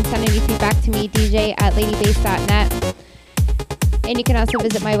today. You can send any feedback to me, dj@ladybass.net. And you can also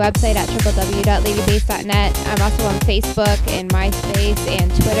visit my website at www.ladybass.net. I'm also on Facebook and MySpace and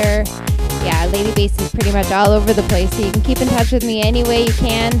Twitter. Yeah, Lady Bass is pretty much all over the place, so you can keep in touch with me any way you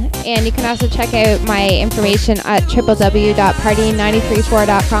can. And you can also check out my information at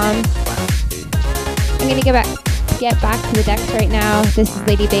www.party934.com. I'm going to get back to the decks right now. This is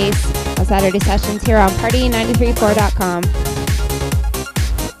Lady Bass on Saturday Sessions here on Party934.com.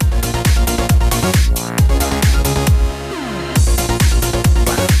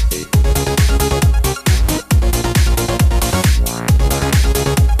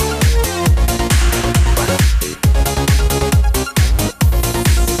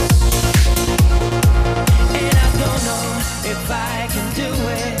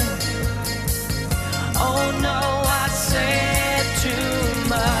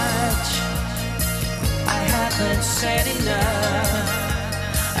 Said enough.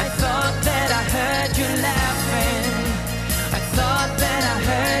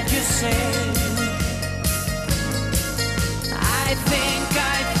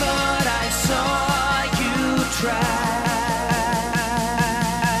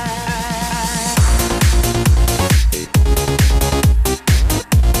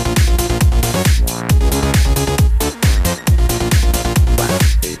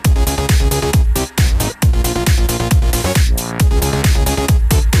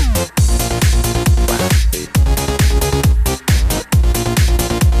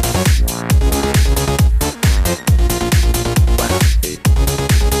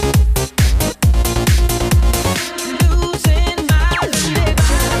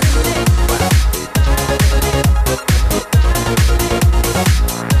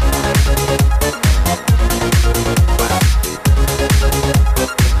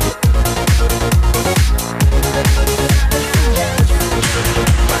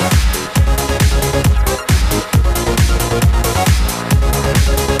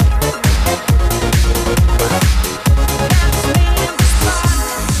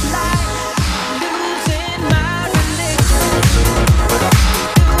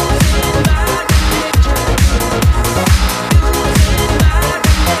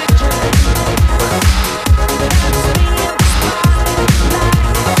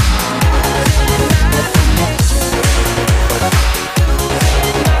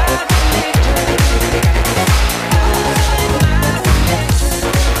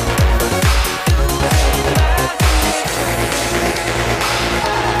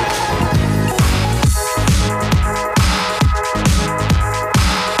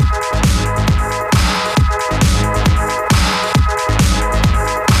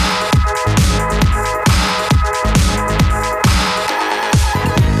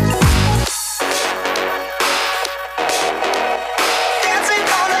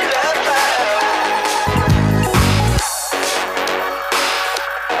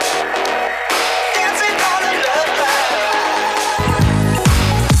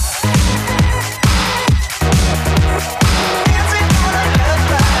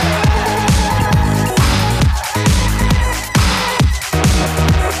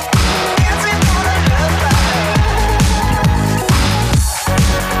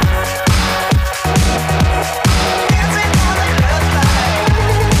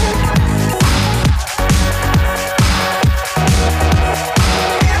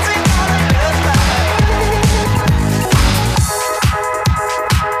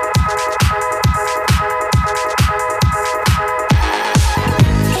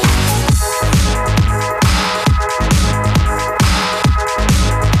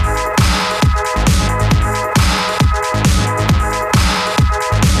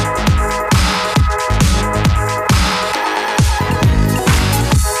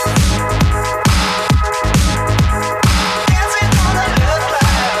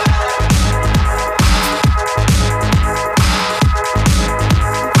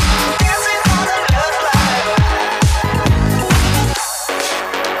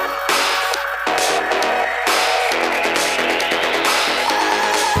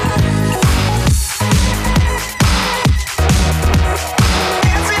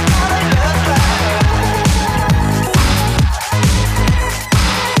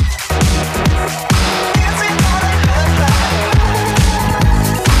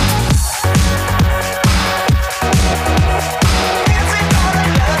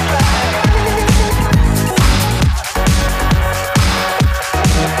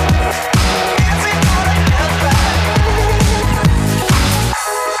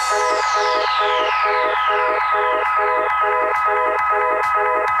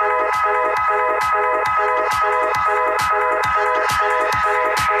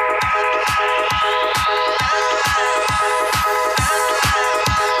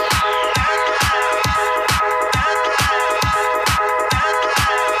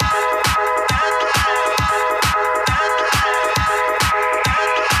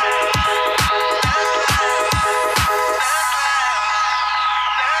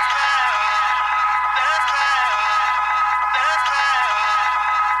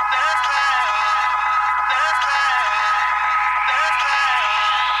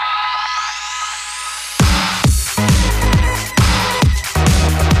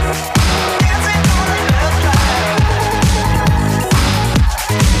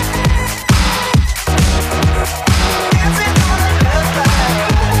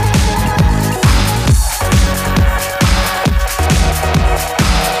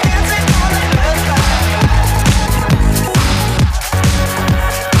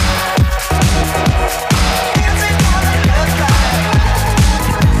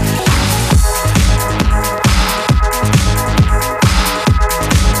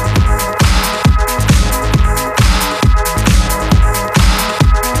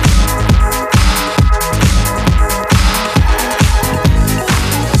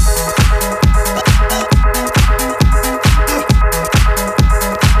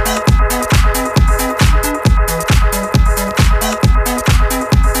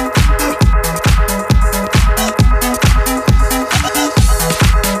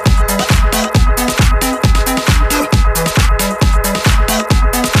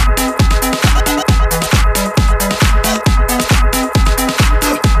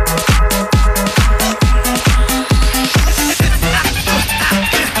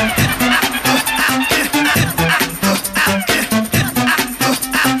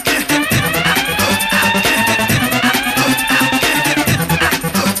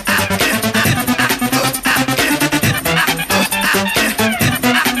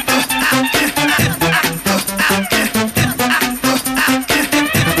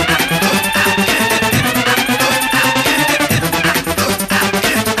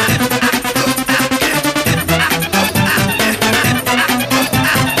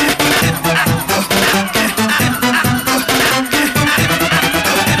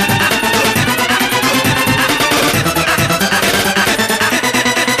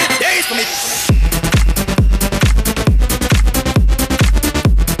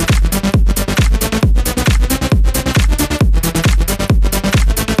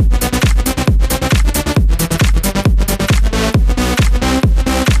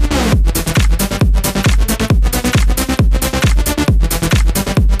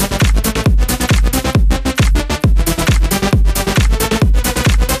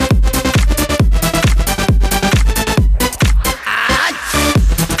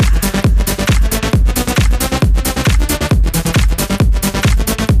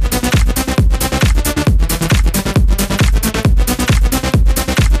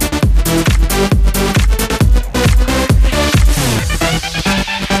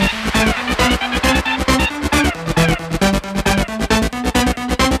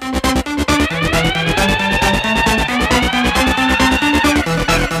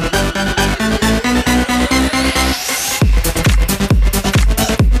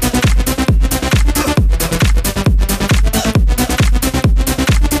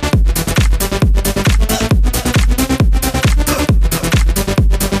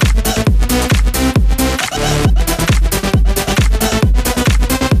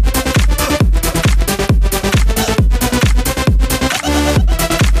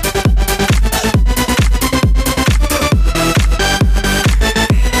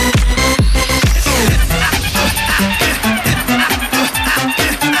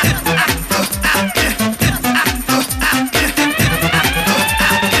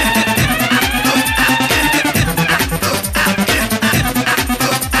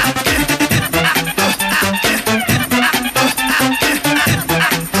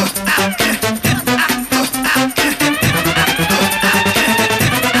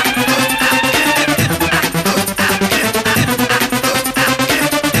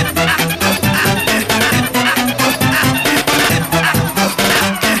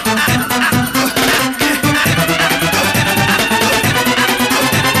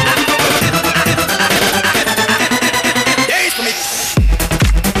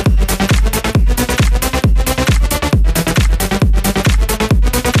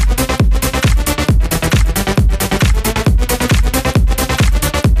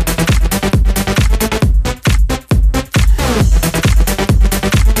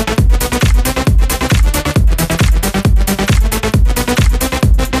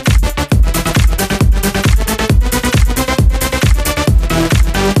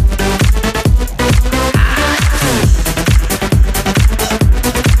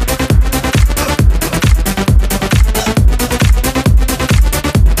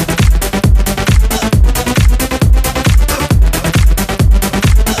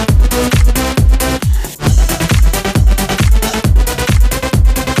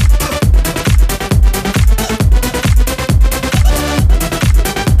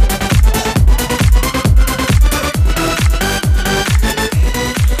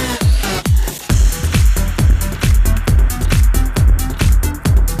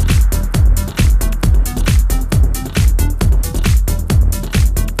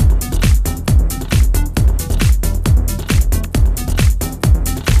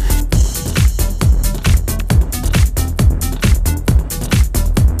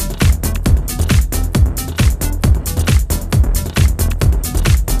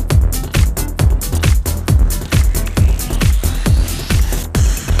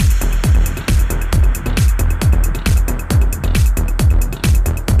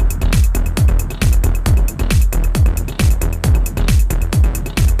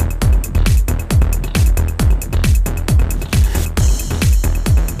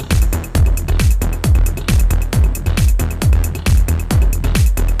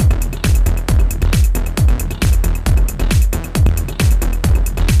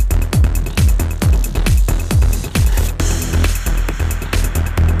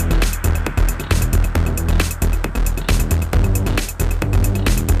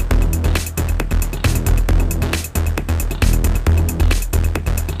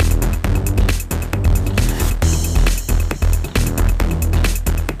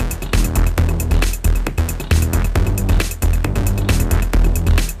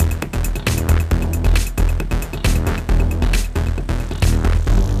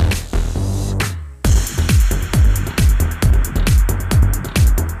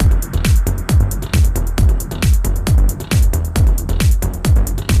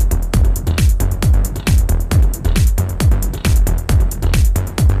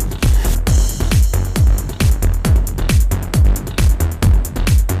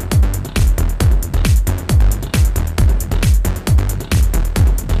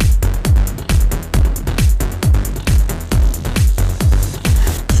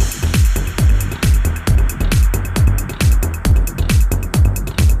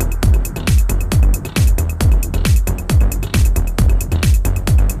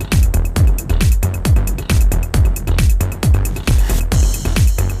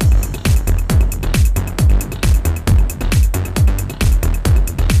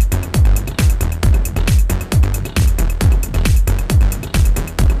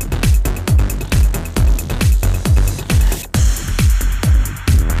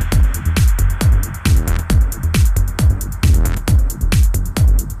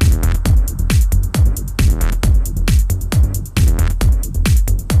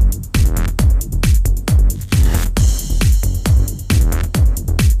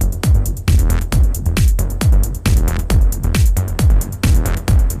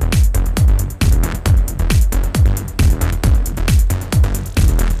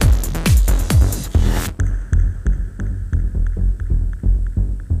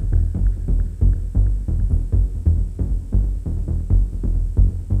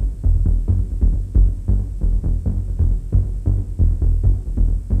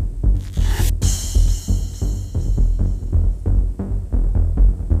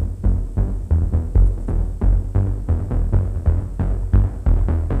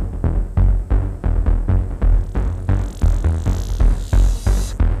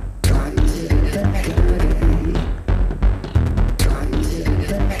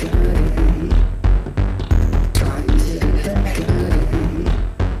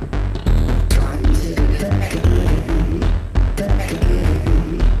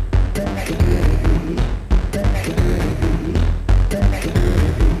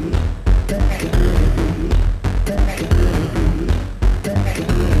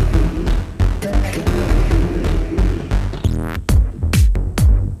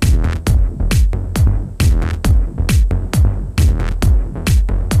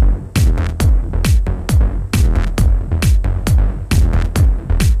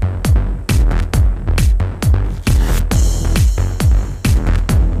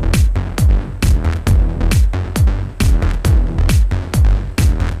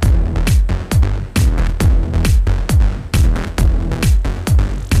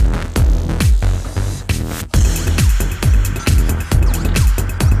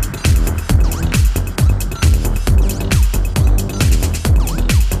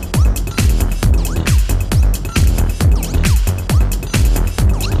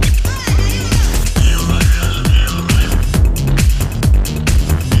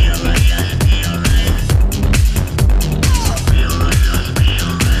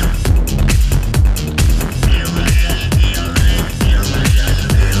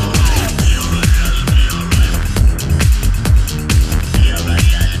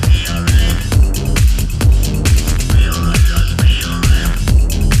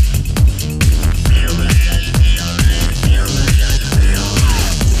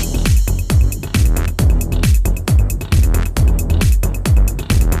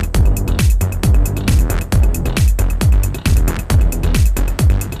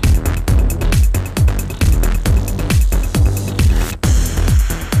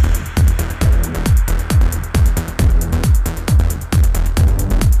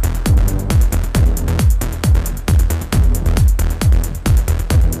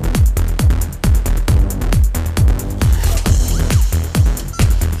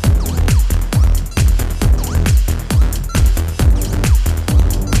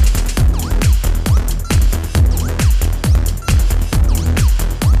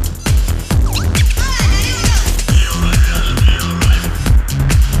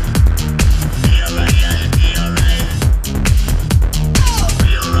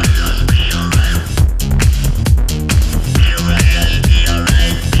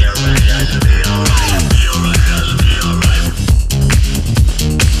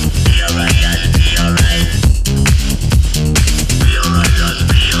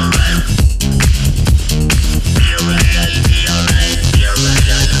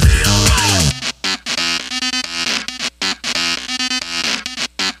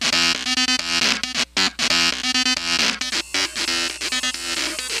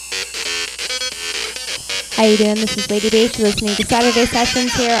 How you doing? This is Lady Bass. You're listening to Saturday Sessions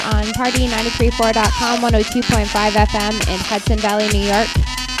here on Party934.com, 102.5 FM in Hudson Valley, New York.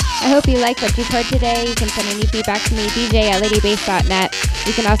 I hope you like what you've heard today. You can send any feedback to me, dj@ladybass.net.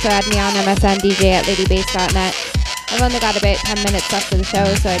 You can also add me on MSN, dj@ladybass.net. I've only got about 10 minutes left of the show,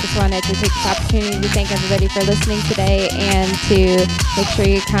 so I just wanted to take this opportunity to thank everybody for listening today and to make sure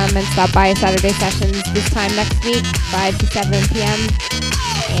you come and stop by Saturday Sessions this time next week, 5 to 7 p.m.,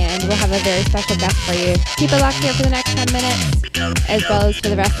 and we'll have a very special guest for you. Keep it locked here for the next 10 minutes, as well as for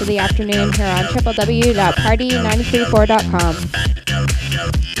the rest of the afternoon here on www.party934.com.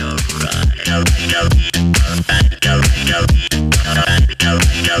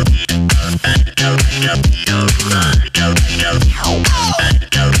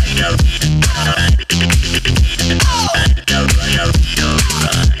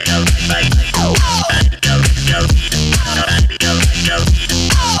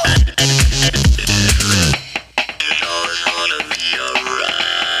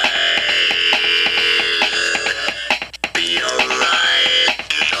 Be alright.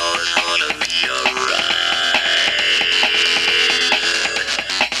 It's always gonna be alright.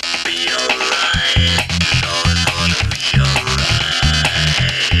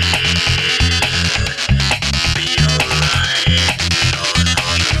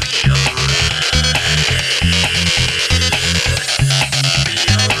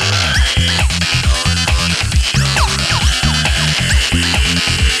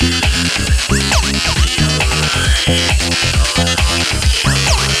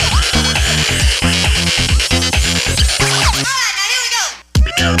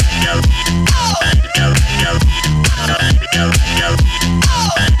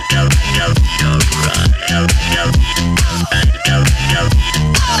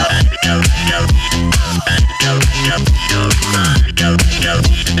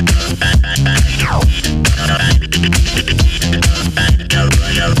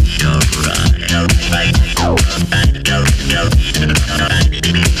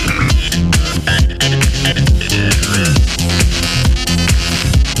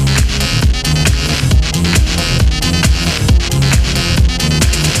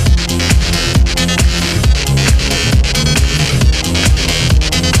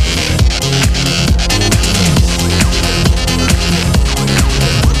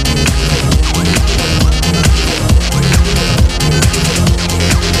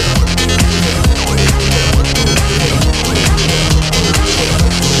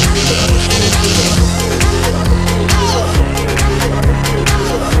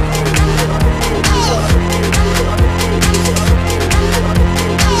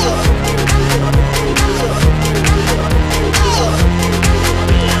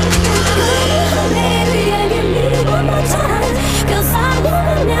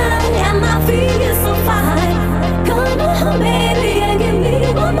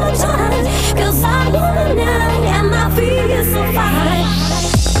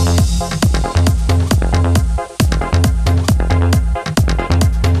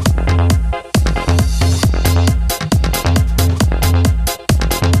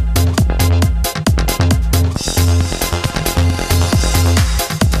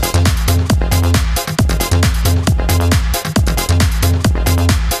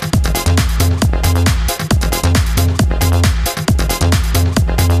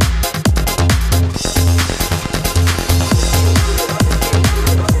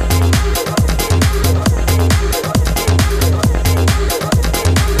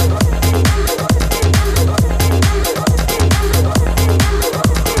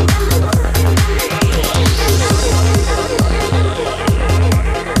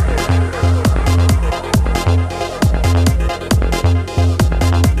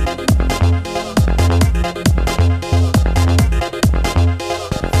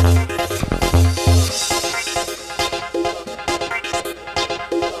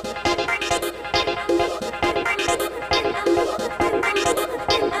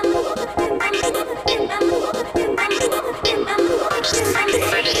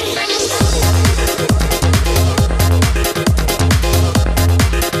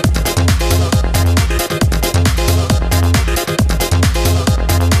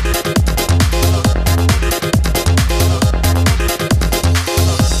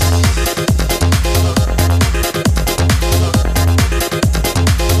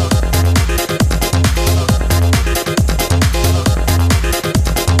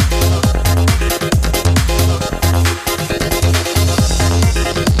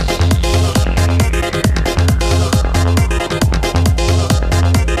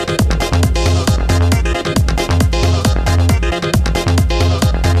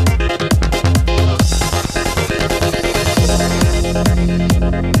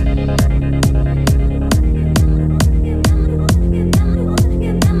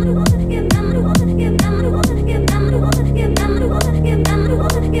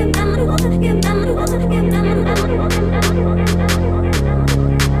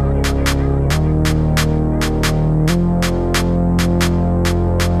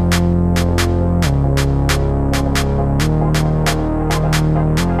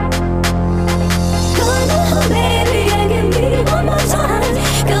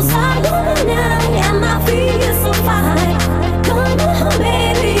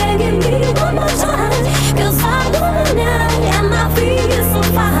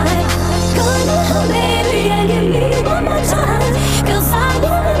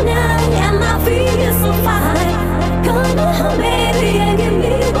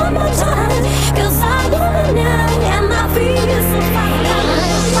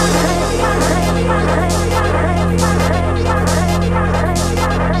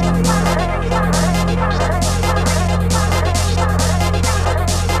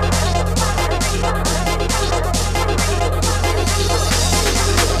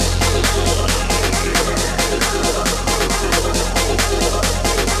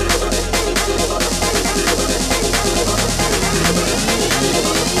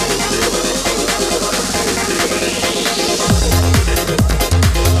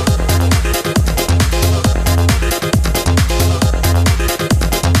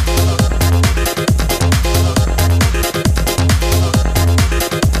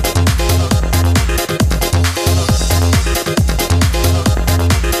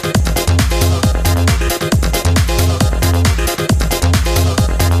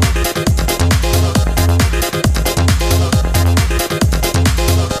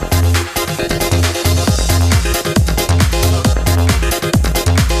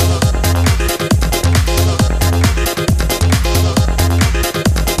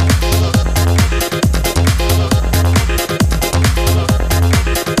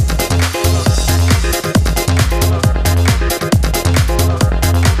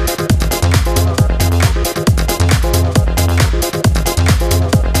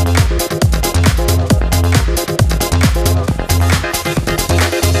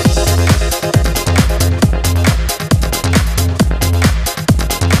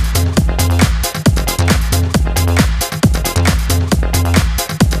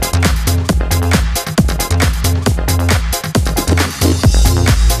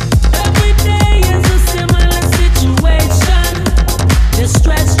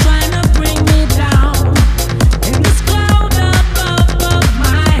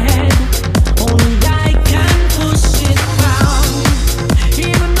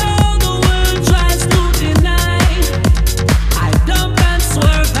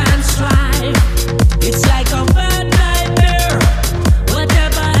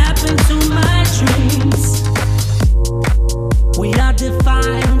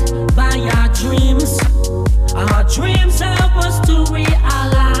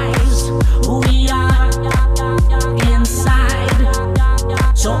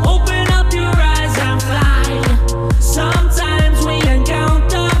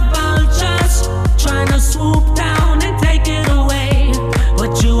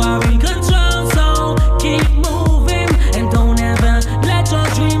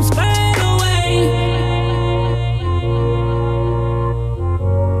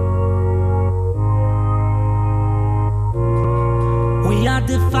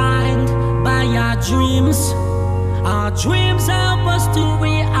 defined by our dreams. Our dreams help us to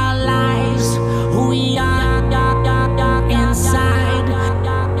realize who we are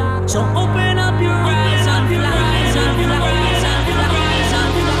inside. So